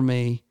natural for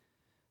me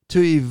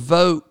to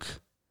evoke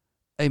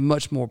a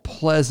much more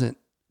pleasant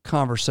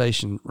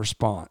conversation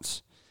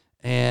response.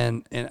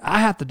 And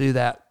I have to do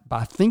that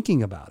by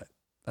thinking about it.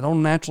 I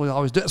don't naturally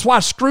always do it. That's why I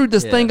screwed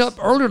this thing up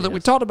earlier that we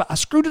talked about. I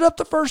screwed it up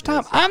the first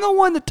time. I'm the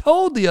one that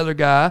told the other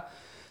guy,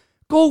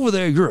 go over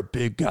there. You're a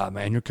big guy,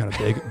 man. You're kind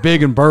of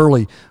big and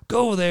burly.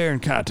 Go over there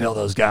and kind of tell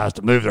those guys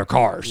to move their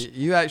cars.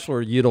 You actually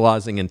are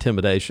utilizing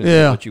intimidation.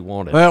 Yeah. What you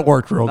wanted. That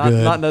worked real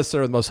good. Not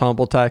necessarily the most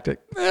humble tactic.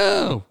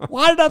 No.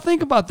 Why did I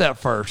think about that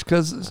first?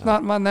 Because it's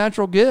not my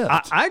natural gift.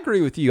 I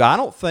agree with you. I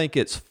don't think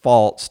it's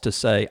false to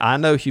say, I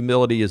know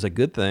humility is a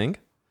good thing.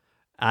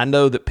 I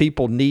know that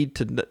people need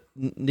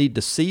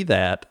to see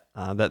that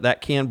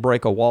can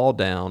break a wall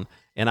down,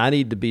 and I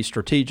need to be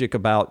strategic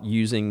about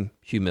using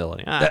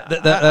humility. I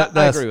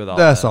agree with all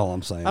that. That's all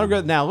I'm saying. I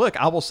agree. Now, look,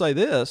 I will say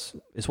this.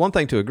 It's one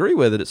thing to agree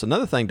with it. It's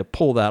another thing to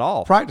pull that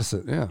off. Practice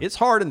it, yeah. It's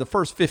hard in the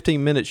first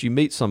 15 minutes you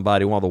meet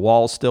somebody while the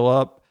wall's still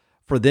up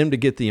for them to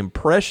get the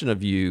impression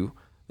of you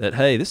that,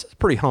 hey, this is a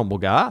pretty humble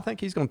guy. I think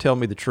he's going to tell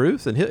me the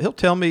truth, and he'll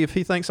tell me if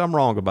he thinks I'm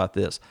wrong about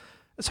this.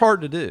 It's hard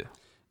to do.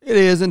 It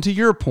is, and to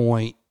your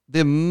point,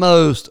 the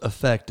most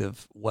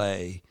effective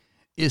way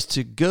is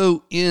to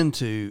go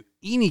into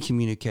any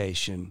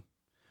communication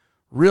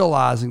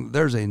realizing that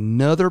there's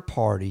another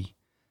party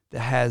that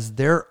has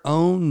their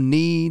own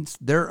needs,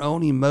 their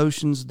own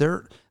emotions.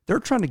 They're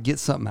trying to get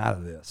something out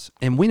of this.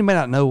 And we may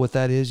not know what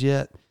that is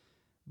yet,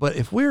 but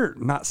if we're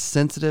not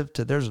sensitive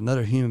to there's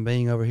another human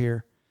being over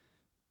here,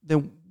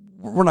 then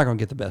we're not going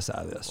to get the best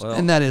out of this. Well,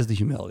 and that is the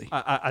humility.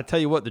 I tell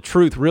you what, the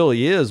truth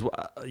really is.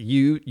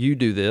 You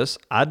do this,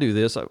 I do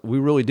this. We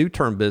really do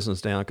turn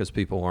business down because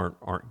people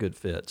aren't good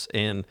fits,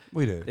 and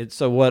We do.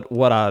 So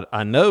what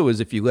I know is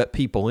if you let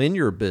people in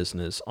your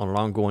business on an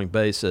ongoing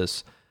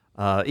basis,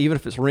 even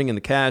if it's ringing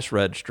the cash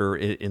register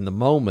in the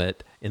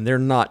moment, and they're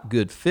not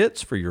good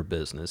fits for your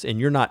business, and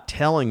you're not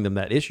telling them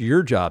that, it's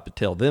your job to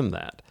tell them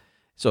that.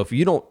 So if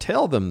you don't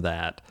tell them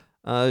that,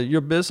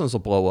 your business will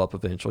blow up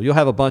eventually. You'll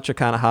have a bunch of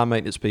kind of high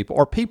maintenance people,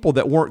 or people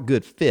that weren't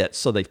good fits,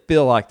 so they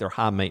feel like they're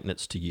high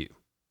maintenance to you,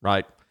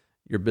 right?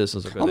 Your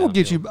business will go I'm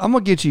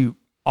gonna get you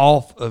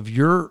off of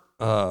your.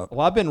 Well,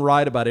 I've been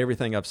right about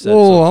everything I've said.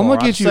 Whoa, so I'm far.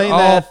 gonna get you saying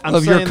off I'm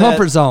of your saying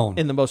comfort that zone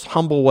in the most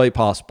humble way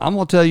possible. I'm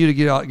gonna tell you to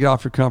get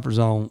off your comfort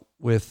zone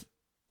with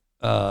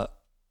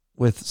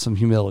some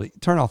humility.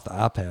 Turn off the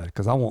iPad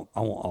because I want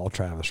all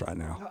Travis right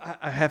now.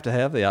 I have to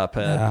have the iPad.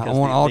 Yeah, I because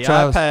want all the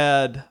Travis.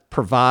 iPad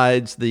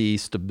provides the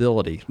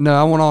stability. No,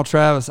 I want all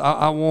Travis.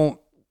 I want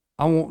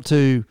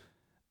to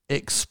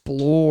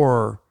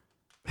explore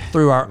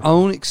through our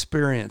own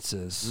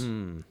experiences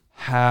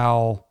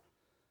how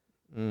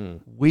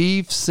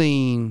we've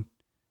seen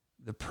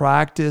the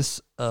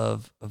practice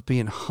of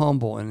being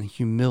humble and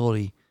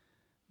humility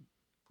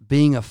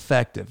being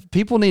effective.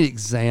 People need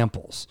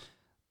examples.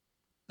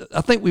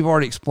 I think we've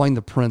already explained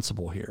the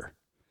principle here.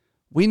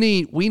 We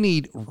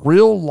need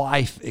real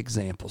life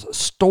examples,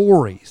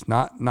 stories,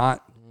 not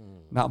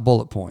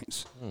bullet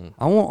points.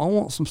 I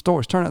want some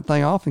stories. Turn that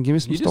thing off and give me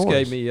some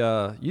stories.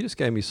 You just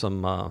gave me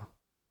some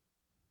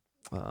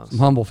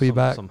humble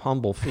feedback. Some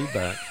humble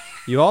feedback.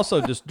 You also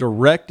just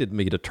directed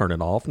me to turn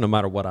it off, no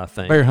matter what I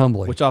think. Very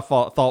humbly, which I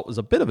thought was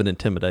a bit of an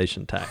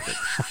intimidation tactic.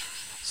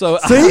 So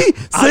see,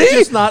 I'm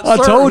just not I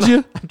certain. told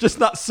you. I'm just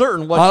not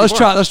certain what. Let's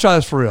try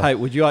this for real. Hey,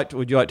 would you like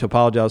to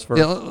apologize first?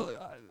 Yeah,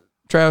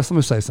 Travis, let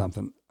me say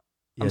something.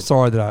 I'm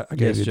sorry that I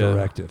gave you a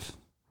directive.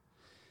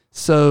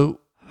 So,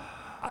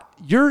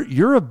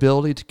 your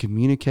ability to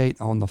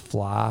communicate on the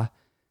fly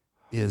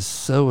is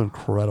so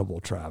incredible,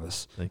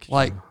 Travis. Thank you.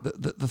 Like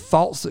the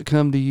thoughts that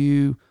come to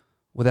you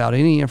without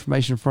any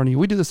information in front of you.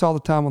 We do this all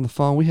the time on the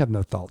phone. We have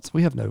no thoughts.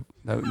 We have no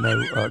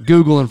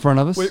Google in front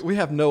of us. We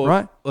have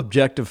no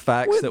objective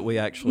facts that we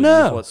actually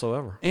use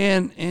whatsoever.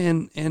 And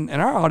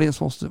our audience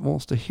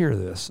wants to hear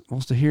this.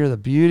 Wants to hear the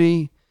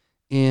beauty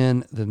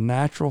in the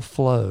natural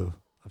flow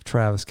of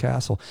Travis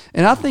Castle.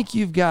 And I think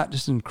you've got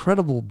just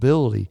incredible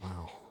ability.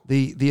 Wow.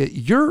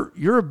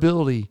 Your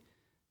ability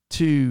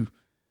to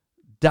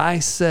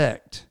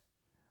dissect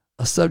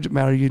a subject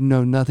matter you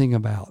know nothing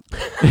about.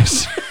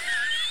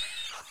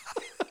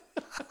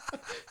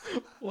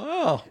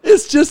 Wow.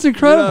 It's just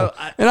incredible.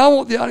 And I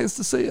want the audience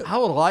to see it. I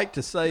would like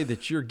to say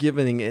that you're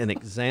giving an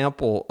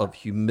example of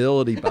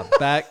humility by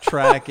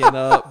backtracking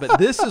up, but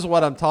this is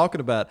what I'm talking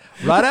about.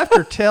 Right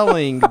after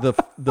telling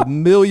the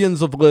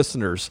millions of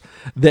listeners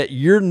that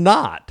you're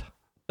not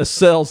a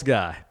sales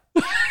guy,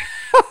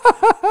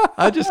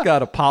 I just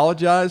got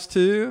apologized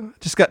to.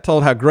 Just got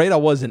told how great I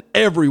was in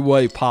every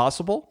way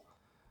possible.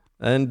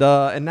 And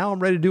now I'm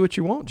ready to do what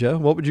you want, Joe.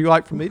 What would you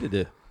like for me to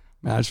do?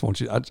 Man, I just want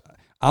you,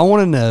 I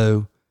want to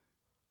know,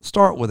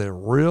 start with a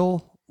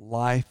real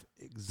life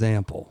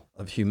example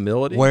of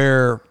humility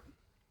where,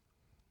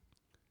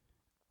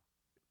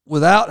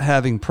 without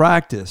having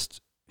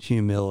practiced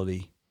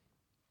humility,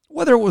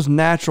 whether it was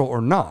natural or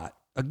not,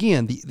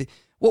 again,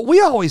 what we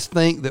always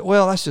think that,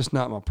 well, that's just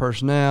not my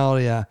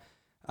personality.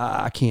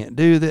 I can't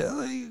do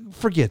that.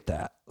 Forget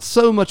that.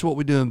 So much of what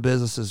we do in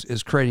business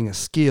is creating a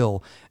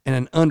skill and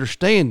an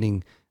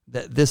understanding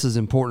that this is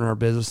important in our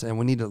business and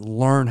we need to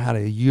learn how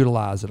to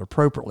utilize it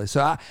appropriately.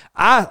 So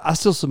I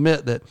still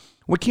submit that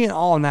we can't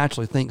all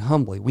naturally think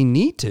humbly. We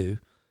need to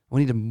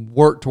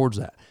work towards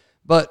that.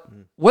 But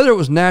whether it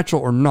was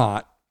natural or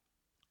not,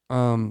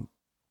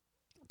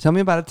 tell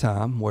me about a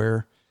time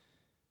where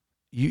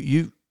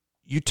you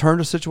turned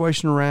a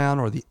situation around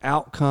or the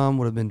outcome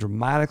would have been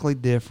dramatically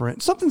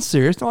different, something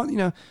serious,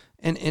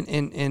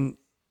 and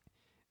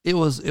it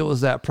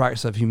was that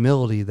practice of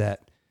humility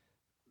that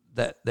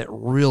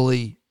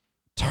really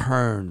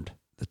turned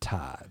the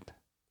tide.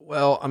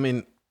 Well, I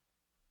mean,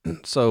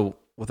 so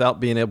without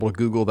being able to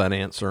Google that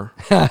answer,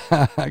 you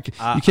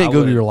can't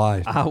Google your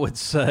life. I would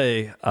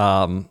say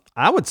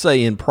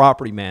in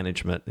property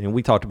management, and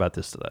we talked about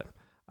this today.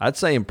 I'd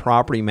say in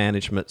property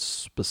management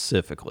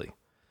specifically,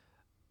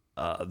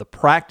 the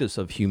practice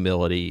of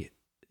humility,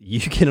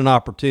 you get an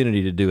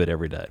opportunity to do it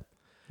every day.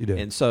 You do.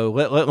 And so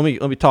let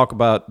me talk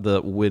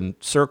about when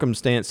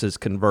circumstances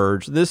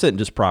converge. This isn't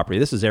just property.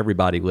 This is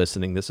everybody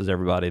listening. This is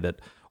everybody that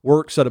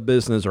works at a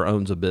business or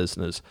owns a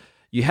business.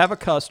 You have a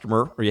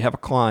customer or you have a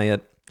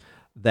client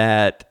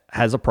that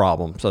has a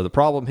problem. So the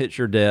problem hits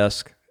your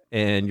desk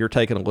and you're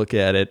taking a look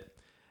at it.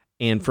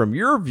 And from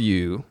your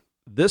view,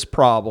 this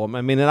problem,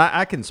 I mean, and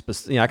I can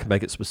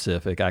make it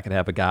specific. I can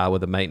have a guy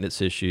with a maintenance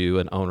issue,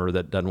 an owner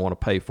that doesn't want to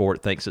pay for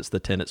it, thinks it's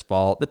the tenant's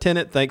fault. The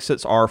tenant thinks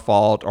it's our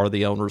fault or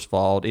the owner's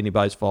fault,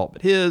 anybody's fault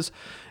but his.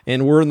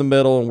 And we're in the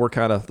middle and we're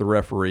kind of the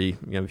referee.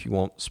 If you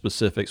want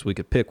specifics, we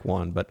could pick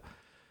one. But,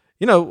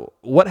 You know,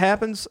 what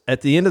happens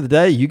at the end of the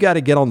day, you got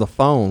to get on the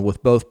phone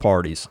with both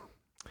parties.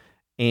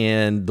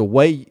 And the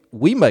way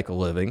we make a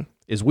living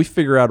is we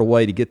figure out a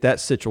way to get that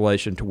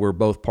situation to where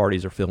both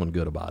parties are feeling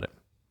good about it.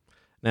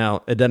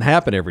 Now, it doesn't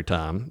happen every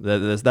time.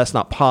 That's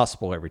not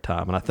possible every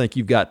time. And I think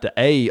you've got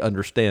to,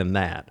 understand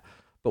that.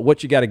 But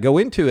what you got to go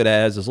into it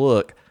as is,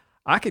 look,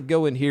 I could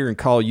go in here and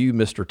call you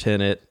Mr.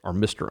 Tenant or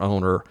Mr.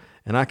 Owner,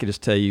 and I could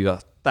just tell you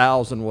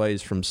 1,000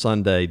 ways from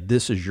Sunday,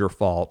 this is your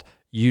fault.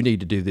 You need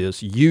to do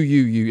this.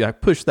 You. I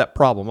push that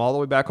problem all the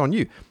way back on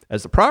you.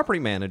 As the property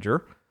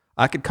manager,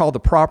 I could call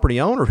the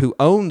property owner who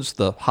owns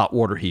the hot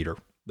water heater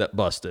that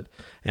busted,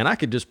 and I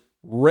could just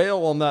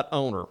rail on that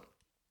owner.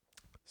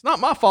 It's not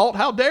my fault.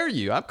 How dare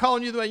you? I'm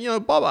calling you blah,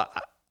 blah.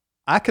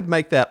 I could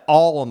make that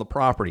all on the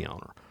property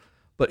owner.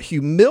 But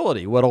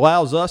humility, what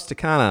allows us to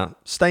kind of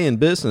stay in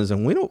business,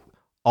 and we don't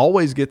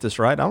always get this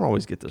right. I don't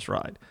always get this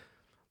right.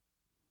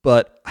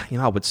 But,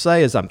 I would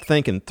say as I'm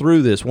thinking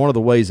through this, one of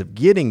the ways of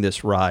getting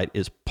this right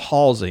is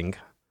pausing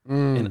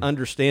and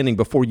understanding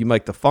before you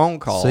make the phone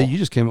call. See, you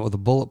just came up with a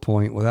bullet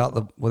point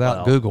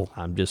without Google.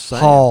 I'm just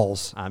saying.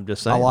 Pause. I'm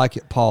just saying. I like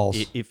it.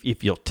 Pause.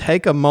 If you'll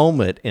take a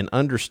moment and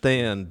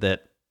understand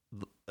that,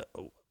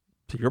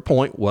 to your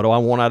point, what do I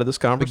want out of this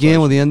conversation?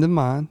 Begin with the end in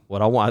mind.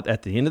 What I want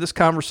at the end of this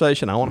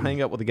conversation, I want to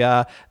hang up with a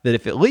guy that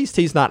if at least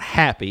he's not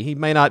happy, he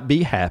may not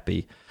be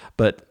happy,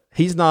 but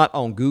he's not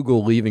on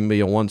Google leaving me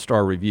a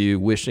 1-star review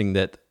wishing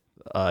that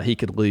he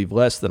could leave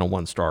less than a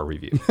 1-star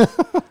review.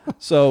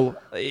 So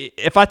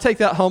if I take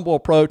that humble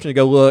approach and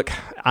go, look,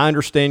 I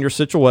understand your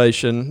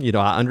situation.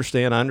 I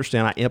understand. I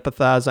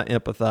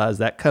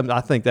empathize.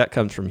 I think that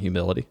comes from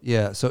humility.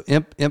 Yeah. So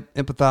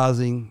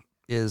empathizing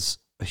is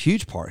a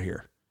huge part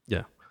here.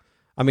 Yeah.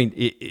 I mean,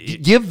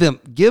 give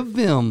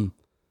them,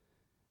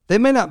 they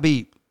may not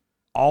be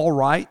all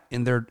right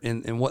in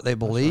what they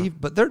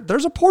believe, but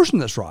there's a portion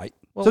that's right.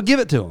 Well, so give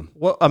it to them.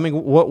 Well, I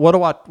mean, what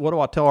do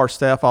I tell our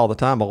staff all the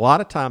time? A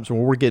lot of times when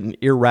we're getting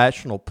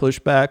irrational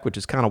pushback, which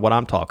is kind of what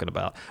I'm talking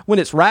about, when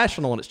it's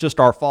rational and it's just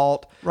our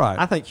fault, right?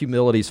 I think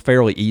humility is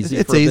fairly easy.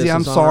 It's easy.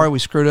 I'm sorry, we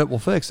screwed up. We'll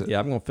fix it. Yeah,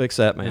 I'm going to fix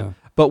that, man. Yeah.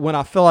 But when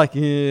I feel like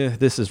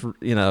this is,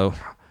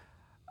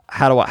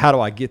 how do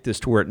I get this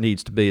to where it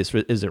needs to be? Is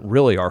it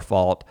really our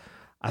fault?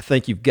 I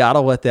think you've got to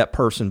let that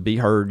person be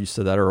heard. You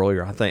said that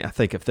earlier. I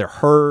think if they're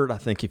heard, I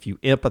think if you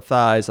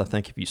empathize, I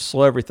think if you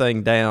slow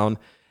everything down,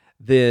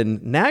 then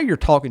now you're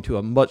talking to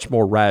a much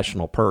more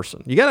rational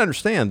person. You got to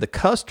understand the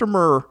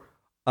customer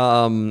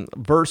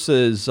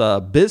versus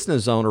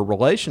business owner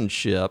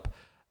relationship.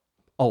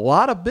 A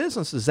lot of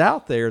businesses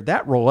out there,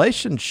 that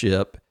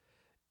relationship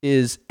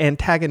is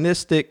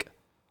antagonistic.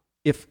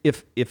 If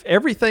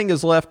everything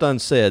is left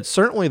unsaid,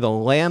 certainly the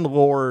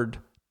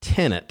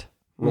landlord-tenant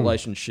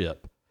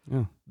relationship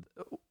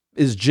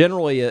is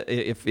generally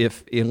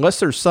if unless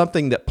there's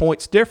something that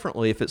points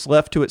differently, if it's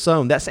left to its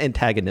own, that's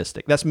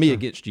antagonistic. That's me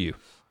against you.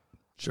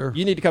 Sure.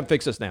 You need to come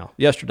fix this now.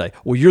 Yesterday.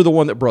 Well, you're the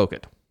one that broke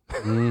it.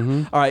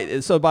 Mm-hmm. All right.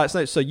 And so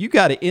you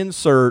got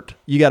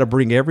to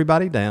bring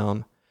everybody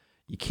down.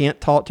 You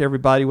can't talk to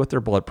everybody with their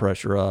blood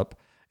pressure up.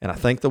 And I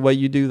think the way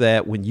you do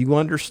that, when you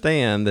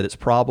understand that it's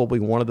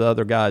probably one of the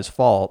other guy's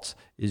faults,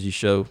 is you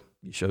show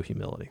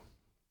humility.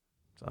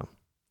 So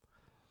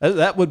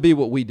that would be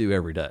what we do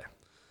every day.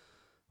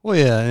 Well,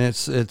 yeah, and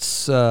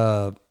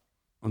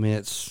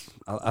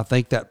I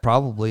think that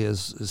probably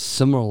is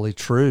similarly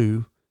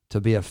true to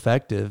be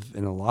effective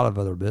in a lot of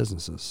other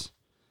businesses.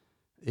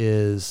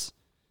 Is,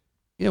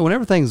 when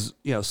everything's,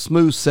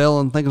 smooth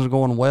sailing, things are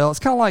going well, it's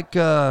kind of like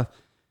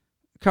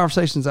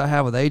conversations I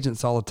have with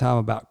agents all the time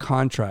about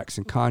contracts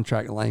and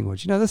contract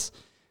language. This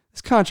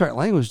contract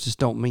language just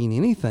don't mean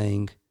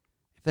anything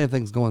if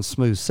everything's going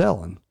smooth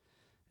sailing.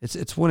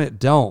 It's when it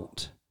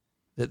don't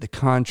that the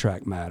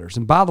contract matters.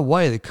 And by the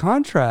way, the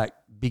contract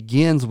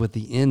begins with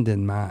the end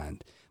in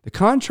mind. The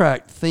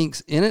contract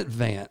thinks in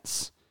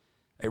advance.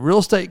 A real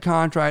estate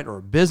contract or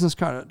a business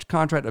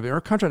contract or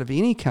a contract of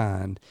any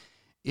kind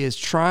is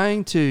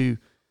trying to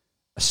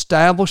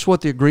establish what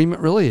the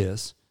agreement really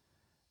is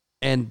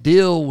and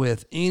deal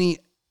with any,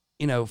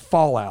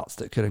 fallouts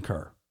that could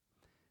occur.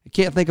 You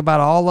can't think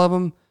about all of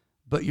them,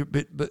 but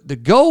the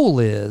goal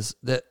is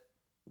that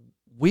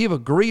we've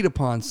agreed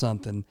upon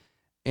something,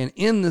 and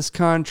in this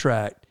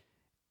contract,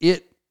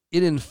 it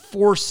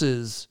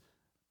enforces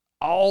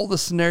all the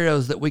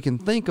scenarios that we can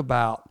think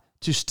about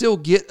to still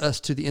get us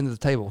to the end of the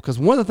table. Because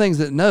one of the things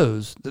that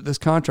this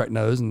contract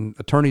knows, and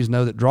attorneys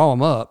know that draw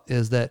them up,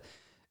 is that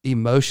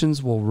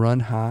emotions will run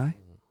high,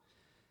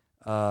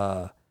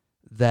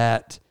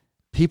 that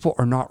people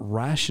are not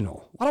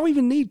rational. Why do we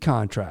even need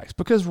contracts?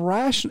 Because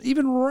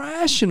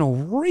rational,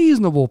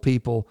 reasonable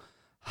people,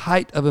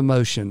 height of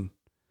emotion,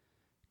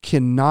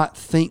 cannot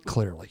think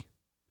clearly.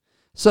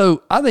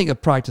 So I think a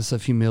practice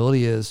of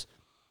humility is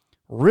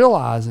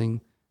realizing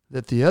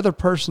that the other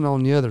person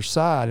on the other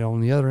side, on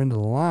the other end of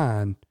the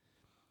line,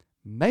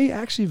 may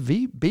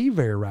actually be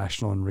very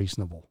rational and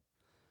reasonable.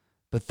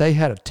 But they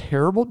had a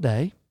terrible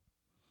day.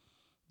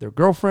 Their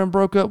girlfriend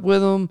broke up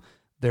with them.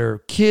 Their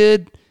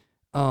kid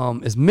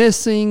is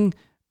missing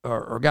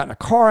or got in a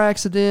car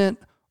accident,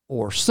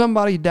 or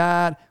somebody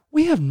died.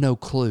 We have no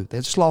clue. They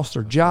just lost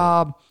their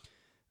job.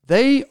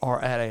 They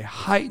are at a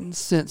heightened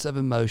sense of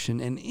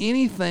emotion, and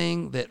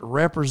anything that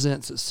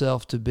represents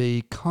itself to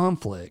be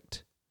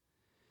conflict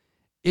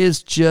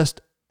is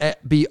just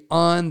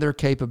beyond their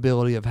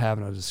capability of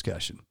having a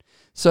discussion.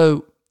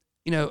 So,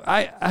 you know,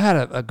 I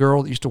had a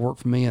girl that used to work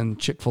for me in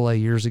Chick-fil-A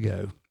years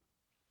ago,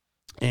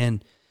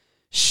 and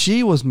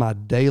she was my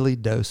daily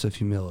dose of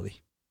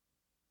humility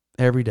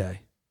every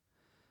day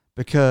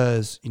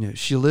because, you know,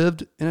 she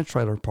lived in a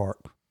trailer park.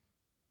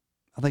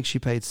 I think she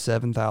paid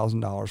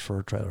 $7,000 for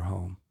her trailer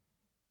home.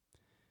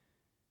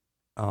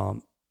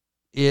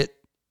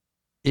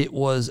 It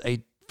was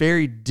a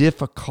very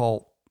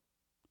difficult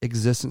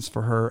existence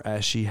for her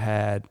as she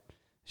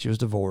was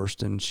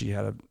divorced and she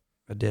had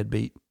a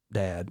deadbeat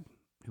dad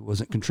who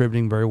wasn't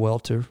contributing very well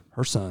to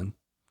her son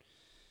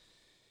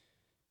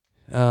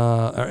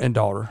and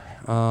daughter.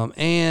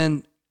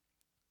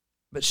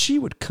 But she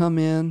would come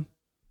in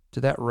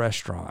to that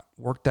restaurant,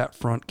 work that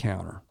front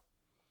counter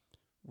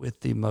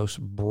with the most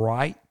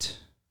bright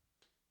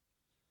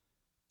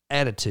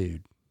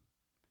attitude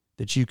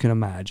that you can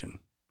imagine.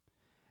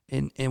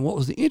 And what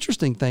was the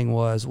interesting thing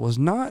was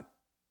not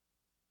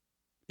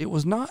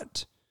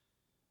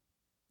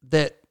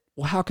that,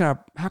 well, how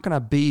can I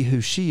be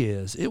who she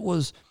is? It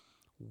was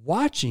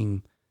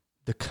watching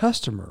the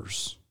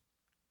customers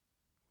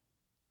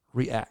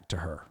react to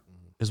her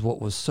is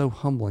what was so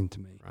humbling to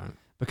me. Right.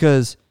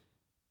 Because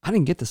I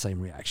didn't get the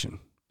same reaction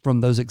from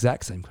those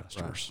exact same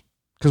customers.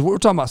 Because we're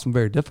talking about some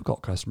very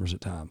difficult customers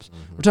at times.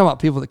 Mm-hmm. We're talking about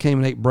people that came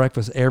and ate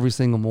breakfast every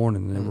single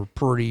morning and they were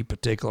pretty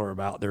particular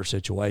about their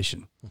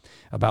situation,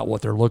 about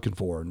what they're looking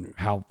for and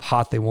how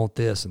hot they want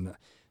this and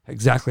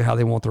exactly how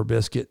they want their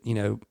biscuit.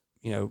 You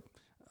know,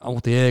 I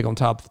want the egg on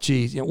top of the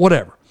cheese, you know,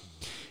 whatever.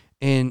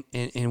 And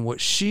what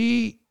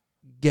she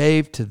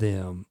gave to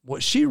them,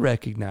 what she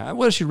recognized,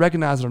 whether she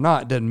recognized it or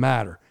not, it doesn't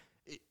matter.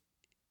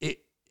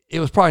 It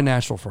was probably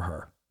natural for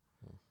her.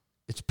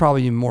 It's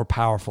probably even more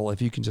powerful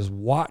if you can just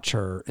watch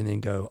her and then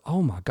go,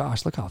 oh my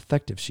gosh, look how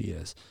effective she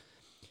is.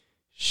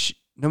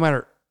 No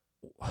matter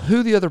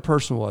who the other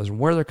person was and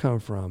where they're coming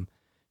from,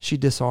 she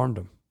disarmed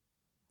them.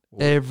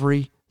 Whoa.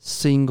 Every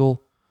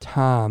single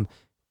time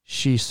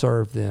she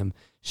served them,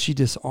 she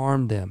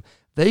disarmed them.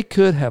 They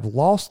could have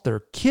lost their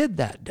kid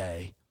that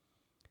day,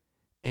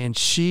 and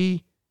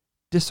she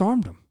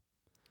disarmed them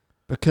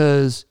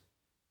because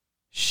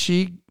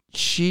she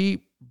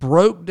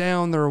broke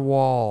down their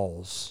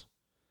walls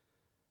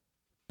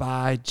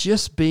by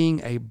just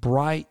being a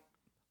bright,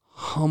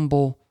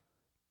 humble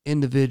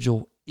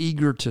individual,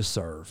 eager to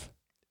serve.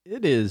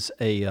 It is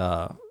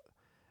the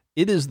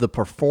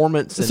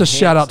performance. It's a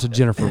shout out to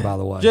Jennifer, by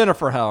the way.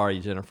 Jennifer, how are you,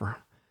 Jennifer?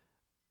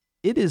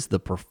 It is the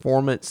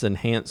performance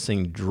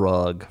enhancing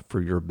drug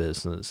for your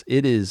business.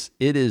 It is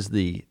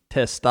the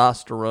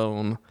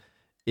testosterone.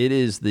 It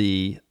is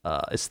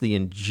it's the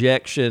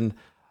injection.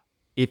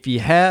 If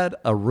you had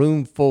a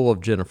room full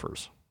of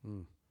Jennifers,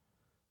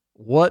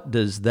 what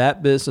does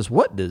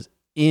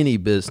any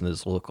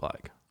business look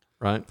like,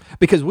 right?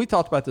 Because we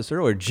talked about this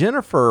earlier.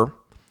 Jennifer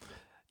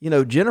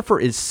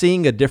is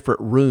seeing a different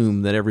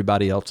room than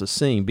everybody else is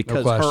seeing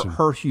because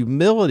her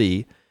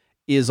humility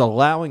is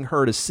allowing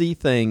her to see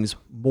things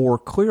more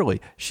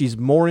clearly. She's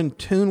more in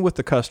tune with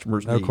the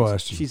customer's needs. No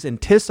question. She's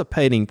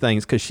anticipating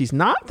things because she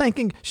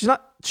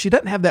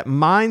doesn't have that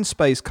mind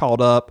space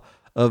caught up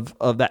of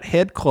that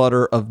head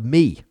clutter of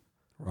me.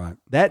 Right.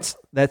 That's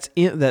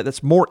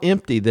more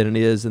empty than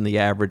it is in the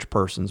average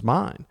person's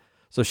mind.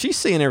 So she's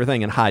seeing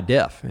everything in high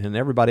def, and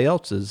everybody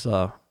else is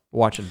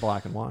watching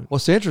black and white.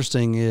 What's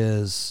interesting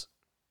is,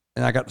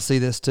 and I got to see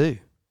this too,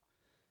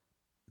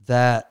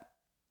 that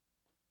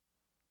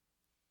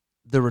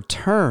the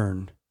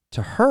return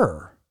to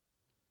her,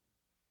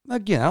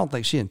 again, I don't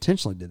think she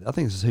intentionally did that. I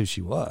think this is who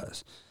she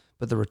was.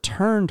 But the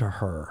return to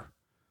her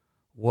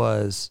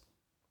was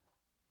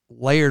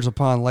layers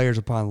upon layers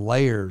upon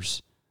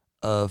layers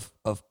of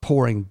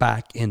pouring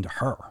back into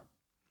her.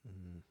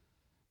 Mm-hmm.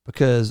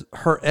 Because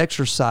her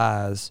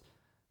exercise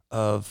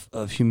of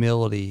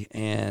humility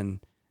and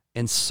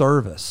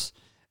service.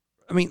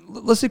 I mean,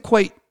 let's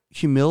equate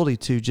humility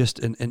to just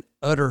an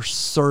utter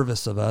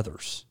service of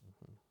others.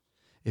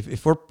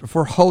 If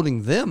we're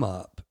holding them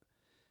up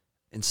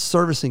and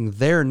servicing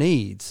their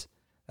needs,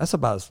 that's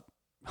about as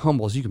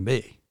humble as you can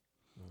be.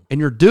 And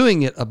you're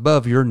doing it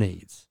above your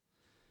needs.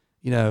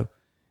 You know,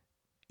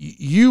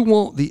 you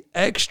want the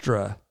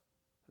extra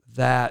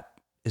that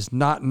is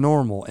not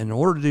normal. And in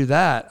order to do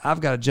that, I've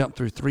got to jump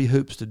through 3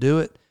 hoops to do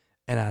it.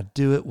 And I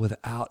do it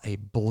without a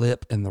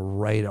blip in the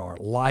radar,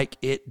 like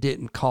it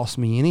didn't cost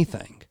me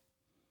anything.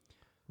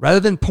 Rather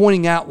than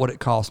pointing out what it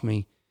cost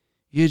me,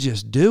 you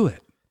just do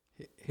it.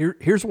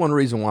 Here's one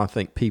reason why I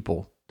think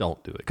people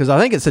don't do it. Because I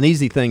think it's an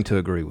easy thing to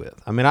agree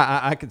with. I mean,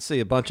 I could see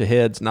a bunch of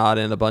heads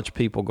nodding, a bunch of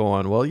people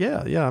going, well, yeah.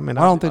 I mean,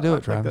 why don't they do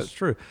it, Travis? Travis? That's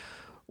true.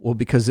 Well,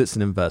 because it's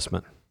an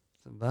investment.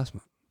 It's an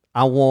investment.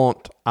 I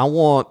want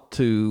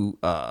you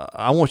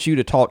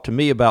to talk to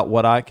me about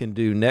what I can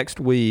do next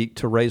week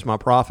to raise my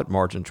profit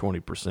margin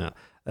 20%.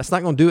 That's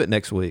not going to do it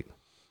next week.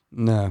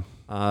 No.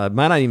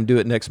 Might not even do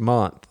it next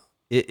month.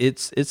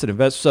 It's an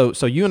investment.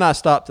 So you and I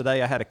stopped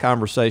today. I had a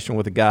conversation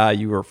with a guy.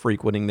 You were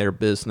frequenting their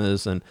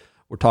business, and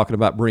we're talking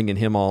about bringing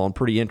him on.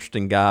 Pretty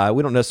interesting guy.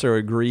 We don't necessarily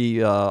agree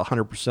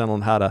 100%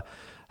 on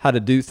how to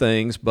do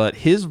things, but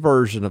his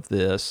version of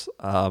this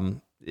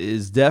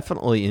is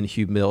definitely in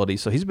humility.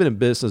 So he's been in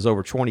business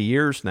over 20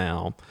 years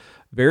now,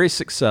 very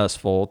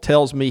successful.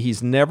 Tells me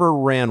he's never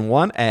ran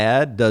one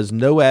ad, does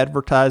no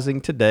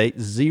advertising to date,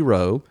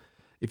 zero.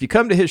 If you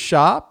come to his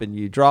shop and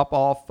you drop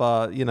off,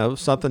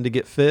 something to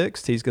get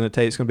fixed, he's going to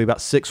tell you it's going to be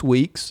about 6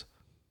 weeks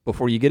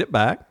before you get it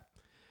back.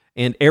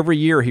 And every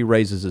year he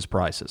raises his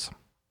prices.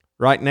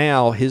 Right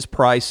now, his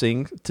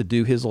pricing to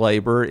do his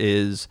labor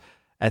is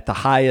at the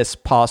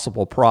highest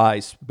possible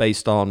price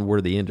based on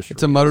where the industry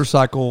It's a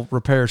motorcycle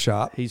repair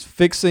shop. He's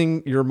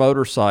fixing your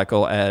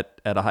motorcycle at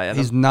a high end.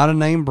 He's not a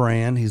name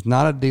brand. He's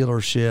not a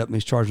dealership. And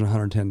he's charging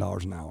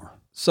 $110 an hour.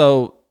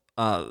 So,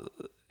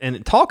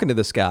 and talking to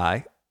this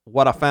guy,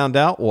 what I found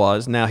out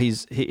was now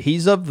he's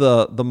of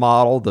the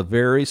model, the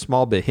very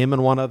small bit, him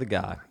and one other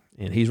guy,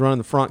 and he's running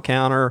the front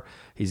counter.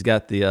 He's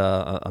got the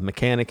a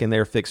mechanic in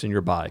there fixing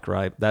your bike,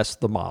 right? That's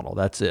the model.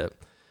 That's it.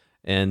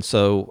 And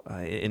so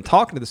in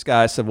talking to this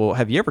guy, I said, well,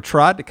 have you ever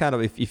tried to kind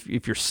of,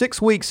 if you're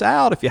 6 weeks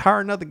out, if you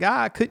hire another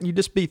guy, couldn't you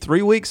just be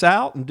 3 weeks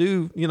out and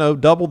do,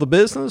 double the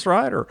business,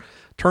 right? Or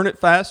turn it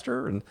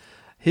faster? And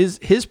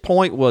his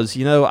point was,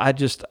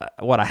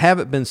 what I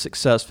haven't been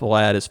successful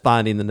at is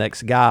finding the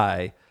next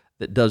guy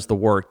that does the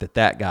work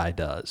that guy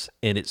does.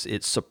 And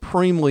it's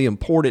supremely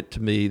important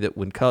to me that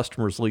when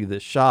customers leave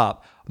this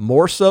shop,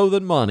 more so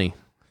than money,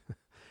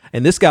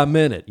 and this guy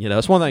meant it,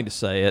 it's one thing to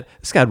say it,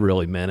 this guy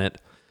really meant it.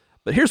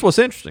 But here's what's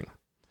interesting.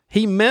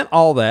 He meant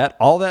all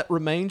that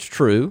remains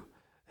true.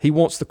 He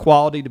wants the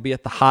quality to be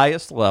at the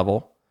highest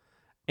level.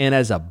 And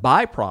as a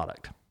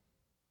byproduct,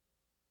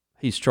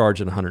 he's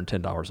charging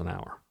 $110 an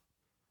hour.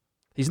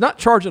 He's not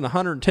charging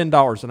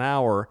 $110 an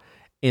hour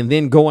and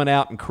then going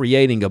out and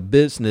creating a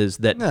business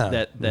that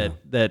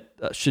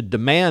should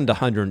demand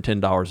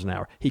 $110 an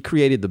hour. He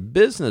created the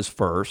business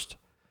first,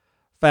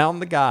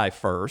 found the guy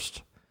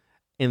first,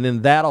 and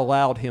then that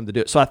allowed him to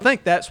do it. So I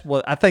think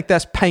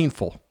that's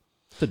painful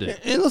to do.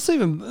 And let's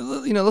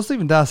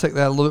even dissect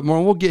that a little bit more.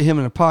 And we'll get him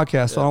in a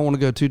podcast. So I don't want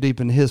to go too deep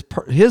into his.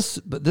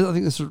 But I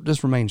think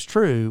this remains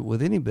true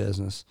with any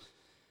business.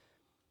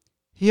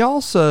 He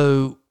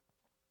also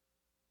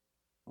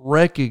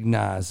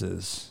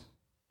recognizes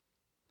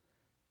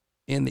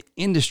in the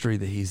industry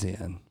that he's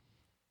in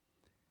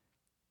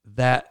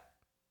that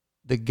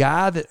the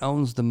guy that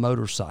owns the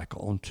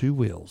motorcycle on two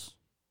wheels,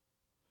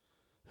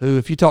 who,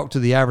 if you talk to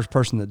the average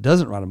person that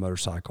doesn't ride a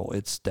motorcycle,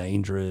 it's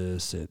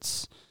dangerous.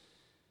 It's,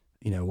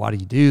 why do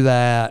you do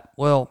that?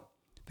 Well,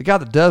 the guy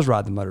that does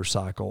ride the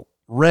motorcycle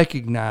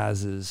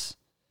recognizes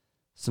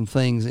some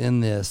things in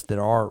this that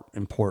are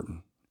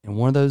important. And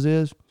one of those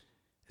is,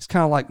 it's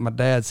kind of like my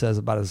dad says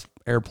about his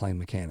airplane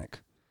mechanic.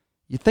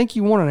 You think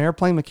you want an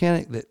airplane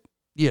mechanic that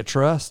you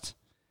trust,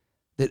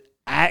 that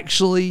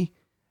actually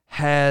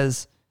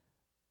has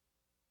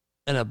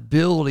an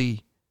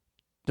ability.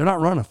 They're not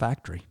running a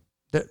factory.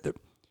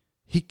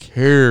 He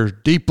cares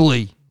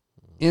deeply,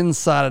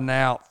 inside and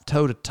out,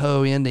 toe to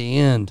toe, end to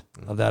end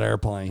of that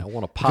airplane. I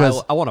want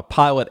a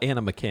pilot and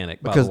a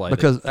mechanic. By the way,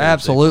 because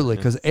absolutely,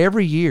 because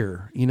every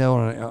year,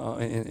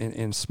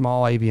 in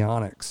small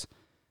avionics,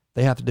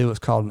 they have to do what's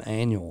called an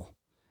annual,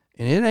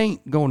 and it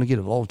ain't going to get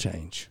an oil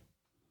change.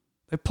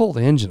 They pull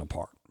the engine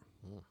apart.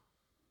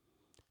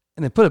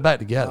 And they put it back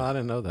together. Oh, I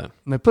didn't know that.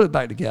 And they put it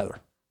back together.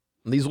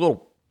 And these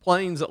little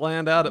planes that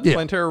land out at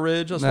Planterra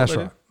Ridge. That's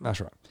right. That's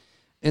right.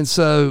 And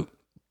so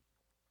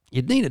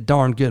you need a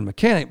darn good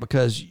mechanic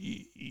because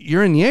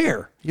you're in the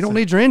air. You don't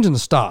need your engine to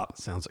stop.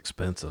 Sounds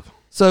expensive.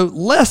 So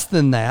less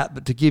than that,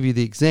 but to give you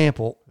the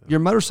example, your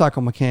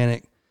motorcycle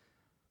mechanic,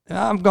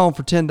 I'm going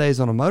for 10 days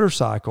on a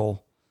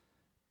motorcycle.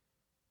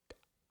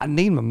 I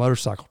need my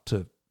motorcycle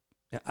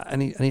I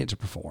need it to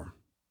perform.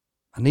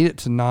 I need it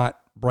to not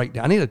break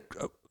down. I need a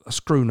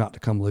screw not to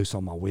come loose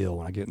on my wheel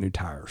when I get new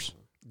tires.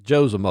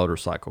 Joe's a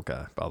motorcycle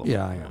guy, by the way.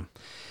 Yeah, I am.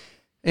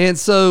 And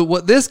so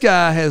what this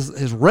guy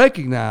has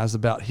recognized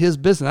about his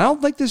business, I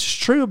don't think this is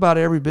true about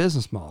every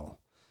business model,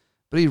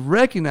 but he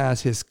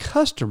recognized his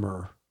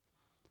customer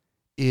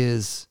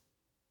is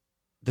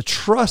the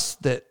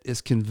trust that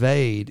is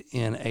conveyed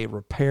in a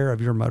repair of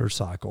your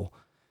motorcycle,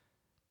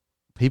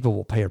 people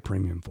will pay a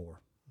premium for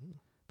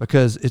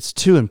because it's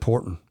too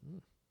important.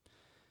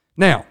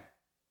 Now,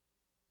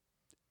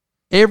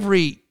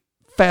 every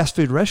fast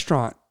food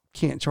restaurant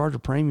can't charge a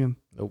premium.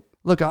 Nope.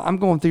 Look, I'm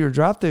going through your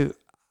drive-thru.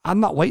 I'm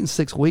not waiting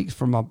 6 weeks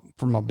for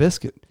my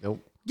biscuit. Nope.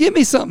 Give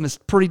me something that's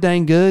pretty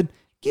dang good.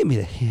 Get me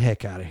the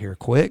heck out of here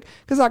quick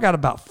because I got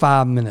about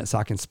 5 minutes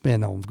I can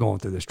spend on going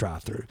through this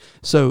drive-thru.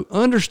 So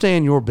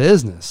understand your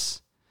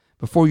business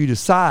before you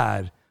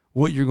decide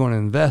what you're going to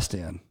invest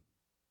in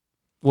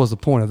was the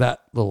point of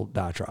that little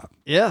diatribe.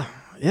 Yeah.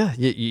 Yeah.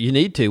 You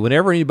need to.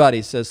 Whenever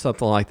anybody says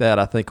something like that,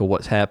 I think of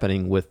what's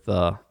happening with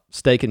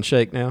Steak and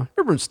Shake now?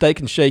 Remember when Steak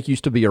and Shake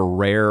used to be a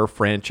rare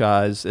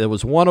franchise? There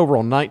was one over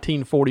on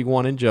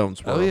 1941 in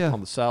Jonesboro on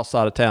the south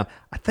side of town.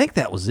 I think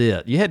that was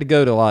it. You had to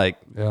go to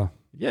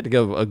you had to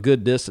go a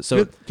good distance.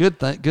 So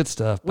good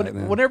stuff back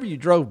then. Whenever you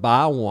drove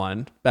by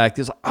one back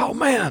then, it's like, oh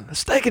man, a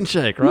Steak and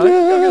Shake, right?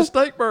 Go get a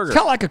steak burger. It's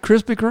kind of like a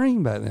Krispy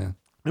Kreme back then.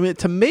 I mean,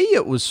 to me,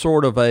 it was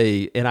sort of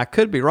and I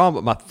could be wrong,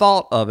 but my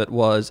thought of it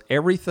was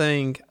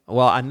everything.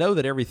 Well, I know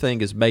that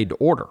everything is made to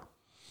order.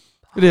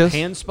 It is.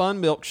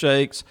 Hand-spun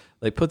milkshakes.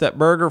 They put that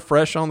burger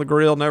fresh on the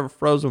grill, never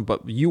frozen,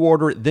 but you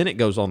order it, then it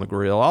goes on the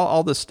grill.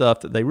 All this stuff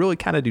that they really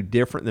kind of do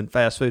different than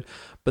fast food.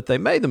 But they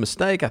made the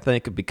mistake, I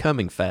think, of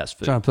becoming fast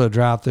food. Trying to put a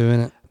drive-through in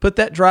it. Put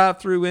that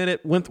drive-through in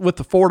it, went with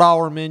the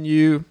 $4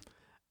 menu,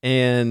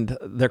 and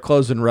they're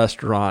closing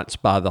restaurants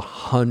by the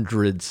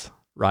hundreds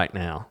right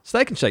now.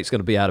 Steak and Shake's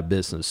going to be out of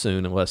business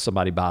soon unless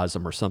somebody buys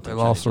them or something.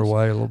 They lost their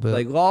way a little bit.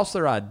 They lost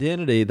their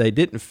identity. They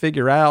didn't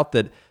figure out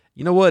that,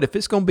 you know what, if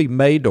it's going to be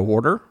made to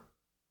order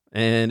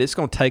and it's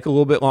going to take a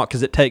little bit long,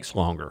 because it takes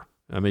longer.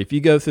 I mean, if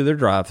you go through their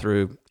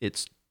drive-through,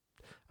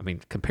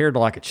 compared to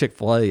like a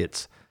Chick-fil-A,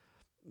 it's,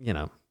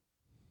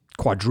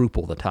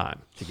 quadruple the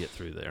time to get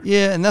through there.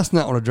 Yeah, and that's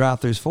not what a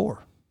drive-thru's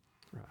for.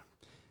 Right.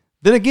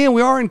 Then again,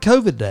 we are in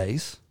COVID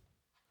days.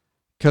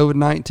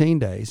 COVID-19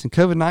 days. And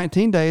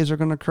COVID-19 days are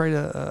going to create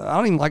I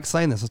don't even like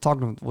saying this. I was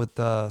talking with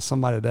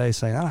somebody today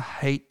saying, I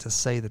hate to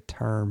say the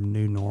term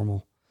new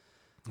normal.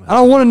 I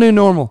don't want a new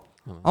normal.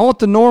 I want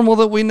the normal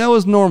that we know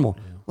is normal.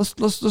 Yeah.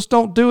 Let's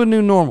don't do a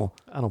new normal.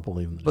 I don't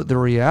believe in that. But the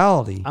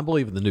reality. I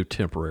believe in the new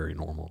temporary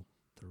normal.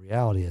 The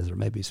reality is there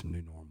may be some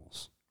new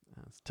normals.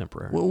 It's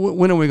temporary.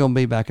 When are we going to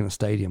be back in a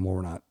stadium where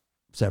we're not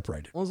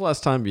separated? When was the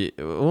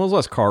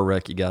last car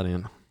wreck you got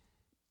in?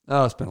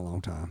 Oh, it's been a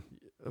long time.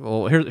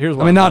 Well, here's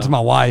what not to my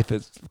wife.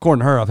 It's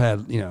according to her, I've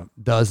had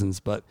dozens,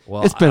 but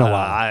it's been a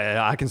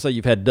while. I can say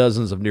you've had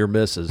dozens of near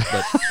misses,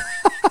 but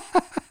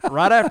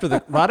right after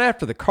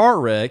the car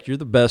wreck, you're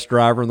the best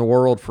driver in the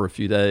world for a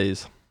few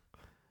days,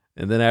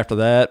 and then after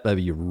that,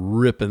 maybe you're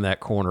ripping that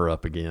corner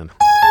up again.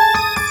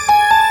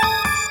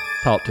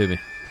 Talk to me.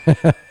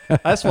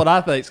 That's what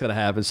I think is going to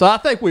happen. So I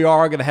think we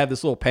are going to have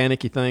this little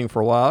panicky thing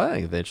for a while. I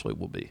think eventually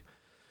we'll be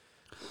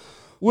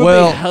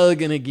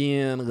hugging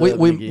again.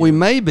 We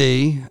may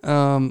be.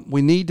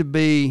 We need to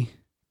be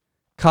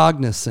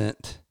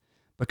cognizant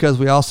because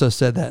we also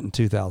said that in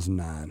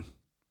 2009.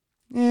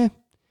 Yeah.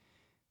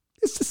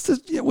 It's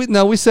just,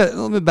 we said it.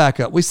 Let me back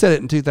up. We said it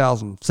in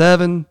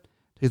 2007,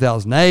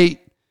 2008,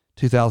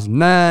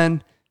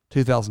 2009,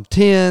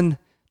 2010,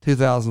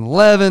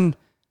 2011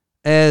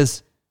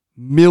 as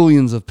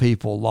millions of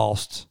people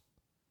lost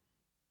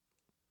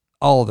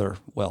all their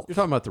wealth. You're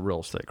talking about the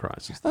real estate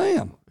crisis. I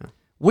am. Yeah.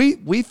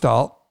 We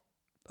thought,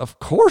 of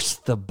course,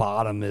 the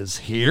bottom is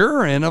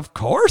here, and of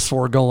course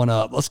we're going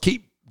up. Let's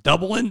keep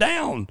doubling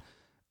down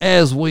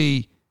as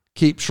we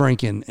keep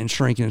shrinking and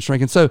shrinking and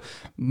shrinking. So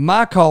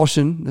my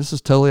caution, this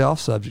is totally off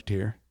subject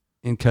here,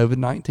 in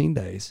COVID-19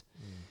 days,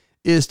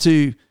 is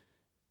to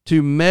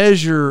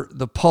measure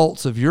the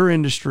pulse of your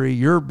industry,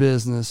 your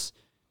business,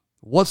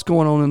 what's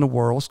going on in the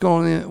world, what's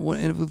going on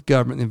with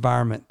government, the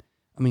environment.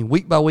 I mean,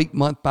 week by week,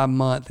 month by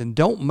month, and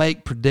don't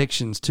make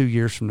predictions 2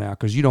 years from now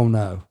because you don't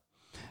know.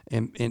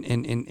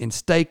 And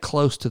stay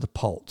close to the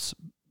pulse.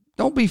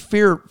 Don't be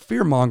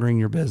fear-mongering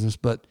your business,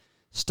 but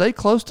stay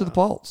close to the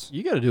pulse.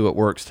 You got to do what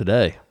works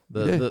today.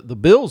 The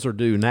bills are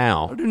due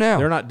now. They're due now.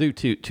 They're not due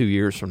 2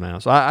 years from now.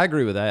 So I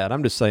agree with that.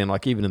 I'm just saying,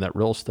 like, even in that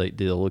real estate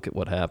deal, look at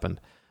what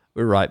happened.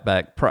 We're right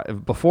back.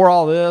 Before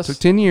all this. Took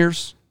 10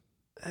 years.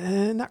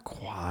 Not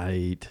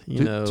quite.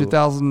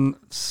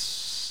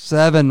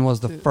 2007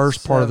 was the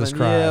first part of this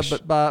crash. Yeah,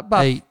 but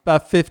by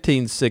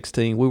 15,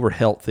 16, we were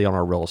healthy on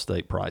our real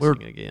estate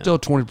pricing again. Still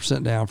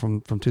 20% down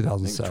from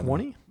 2007.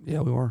 20? Yeah,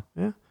 we were.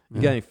 Yeah.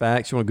 You got any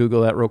facts? You want to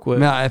Google that real quick?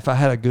 Now, if I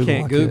had a Google,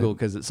 can't Google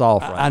because it's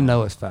off right I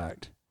know it's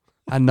fact.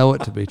 I know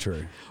it to be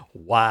true.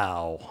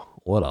 Wow.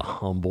 What a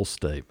humble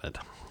statement.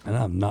 And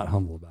I'm not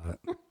humble about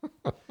it.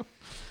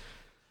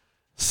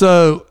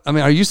 So, I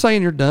mean, are you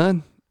saying you're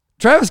done?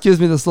 Travis gives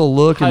me this little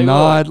look and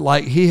nod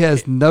like he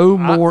has no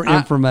more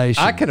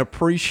information. I can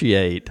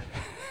appreciate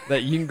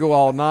that you can go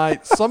all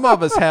night. Some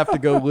of us have to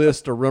go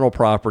list a rental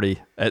property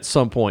at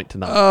some point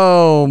tonight.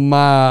 Oh,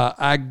 my.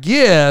 I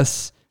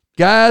guess,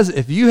 guys,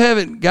 if you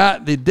haven't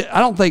got I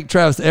don't think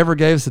Travis ever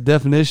gave us a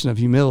definition of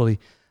humility,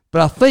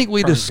 but I think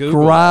we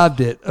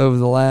described it over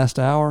the last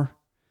hour.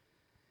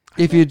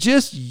 If you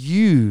just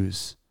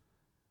use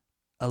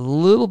a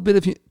little bit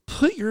of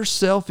put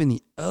yourself in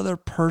the other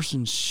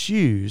person's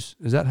shoes.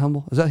 Is that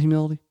humble? Is that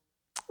humility?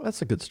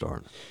 That's a good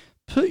start.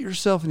 Put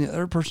yourself in the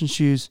other person's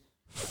shoes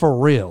for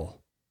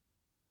real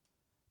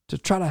to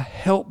try to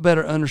help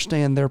better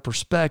understand their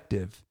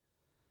perspective.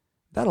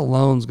 That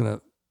alone is going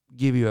to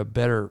give you a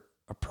better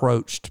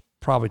approach to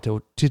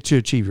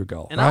achieve your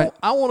goal. And right?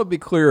 I want to be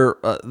clear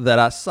that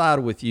I side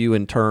with you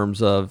in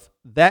terms of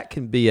that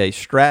can be a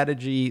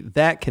strategy.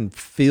 That can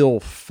feel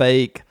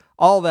fake.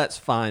 All that's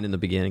fine in the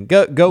beginning.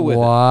 Go with it. Go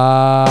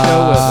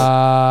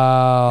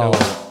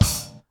with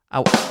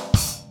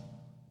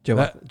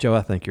it. Joe,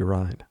 I think you're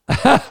right.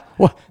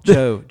 What?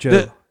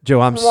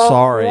 Joe, I'm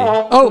sorry.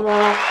 Oh.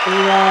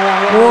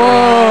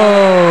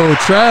 Whoa,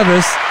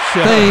 Travis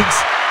thinks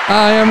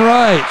I am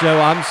right. Joe,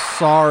 I'm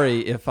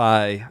sorry if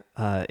I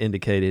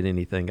indicated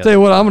anything. Tell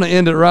you what, I'm going to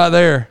end it right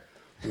there.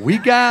 We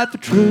got the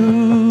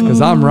truth.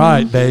 Because I'm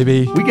right,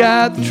 baby. We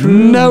got the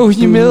truth. No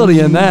humility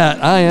in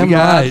that. I am We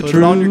got right. the Put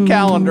it on your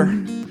calendar.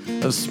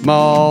 A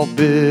small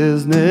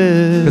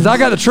business. Because I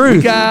got the We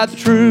truth. got the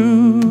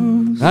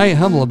truth. I ain't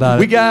humble about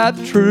We it. got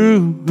the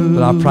truth.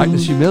 But I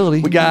practice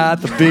humility. We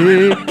got the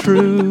big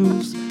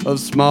truths of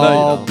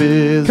small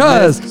business.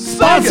 Because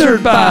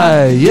sponsored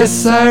by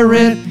Yes I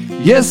Rent,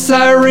 Yes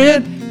I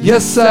Rent,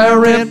 Yes I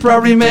Rent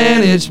Property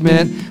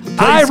Management.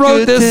 I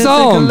wrote this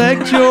song.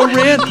 Collect your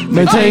rent.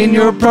 Maintain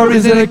your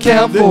properties and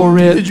account for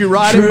it. Did you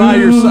write it by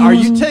yourself? Are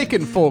you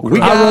taking full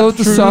credit? I wrote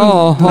the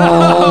song.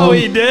 No,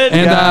 he didn't.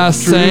 And I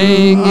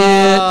sang it.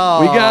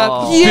 We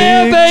got the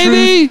Yeah, big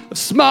baby. truth of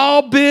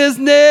small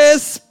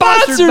business.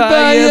 Sponsored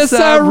by Yes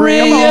I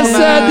Rent, Yes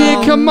I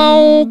Did. Come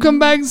on, come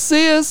back and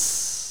see us.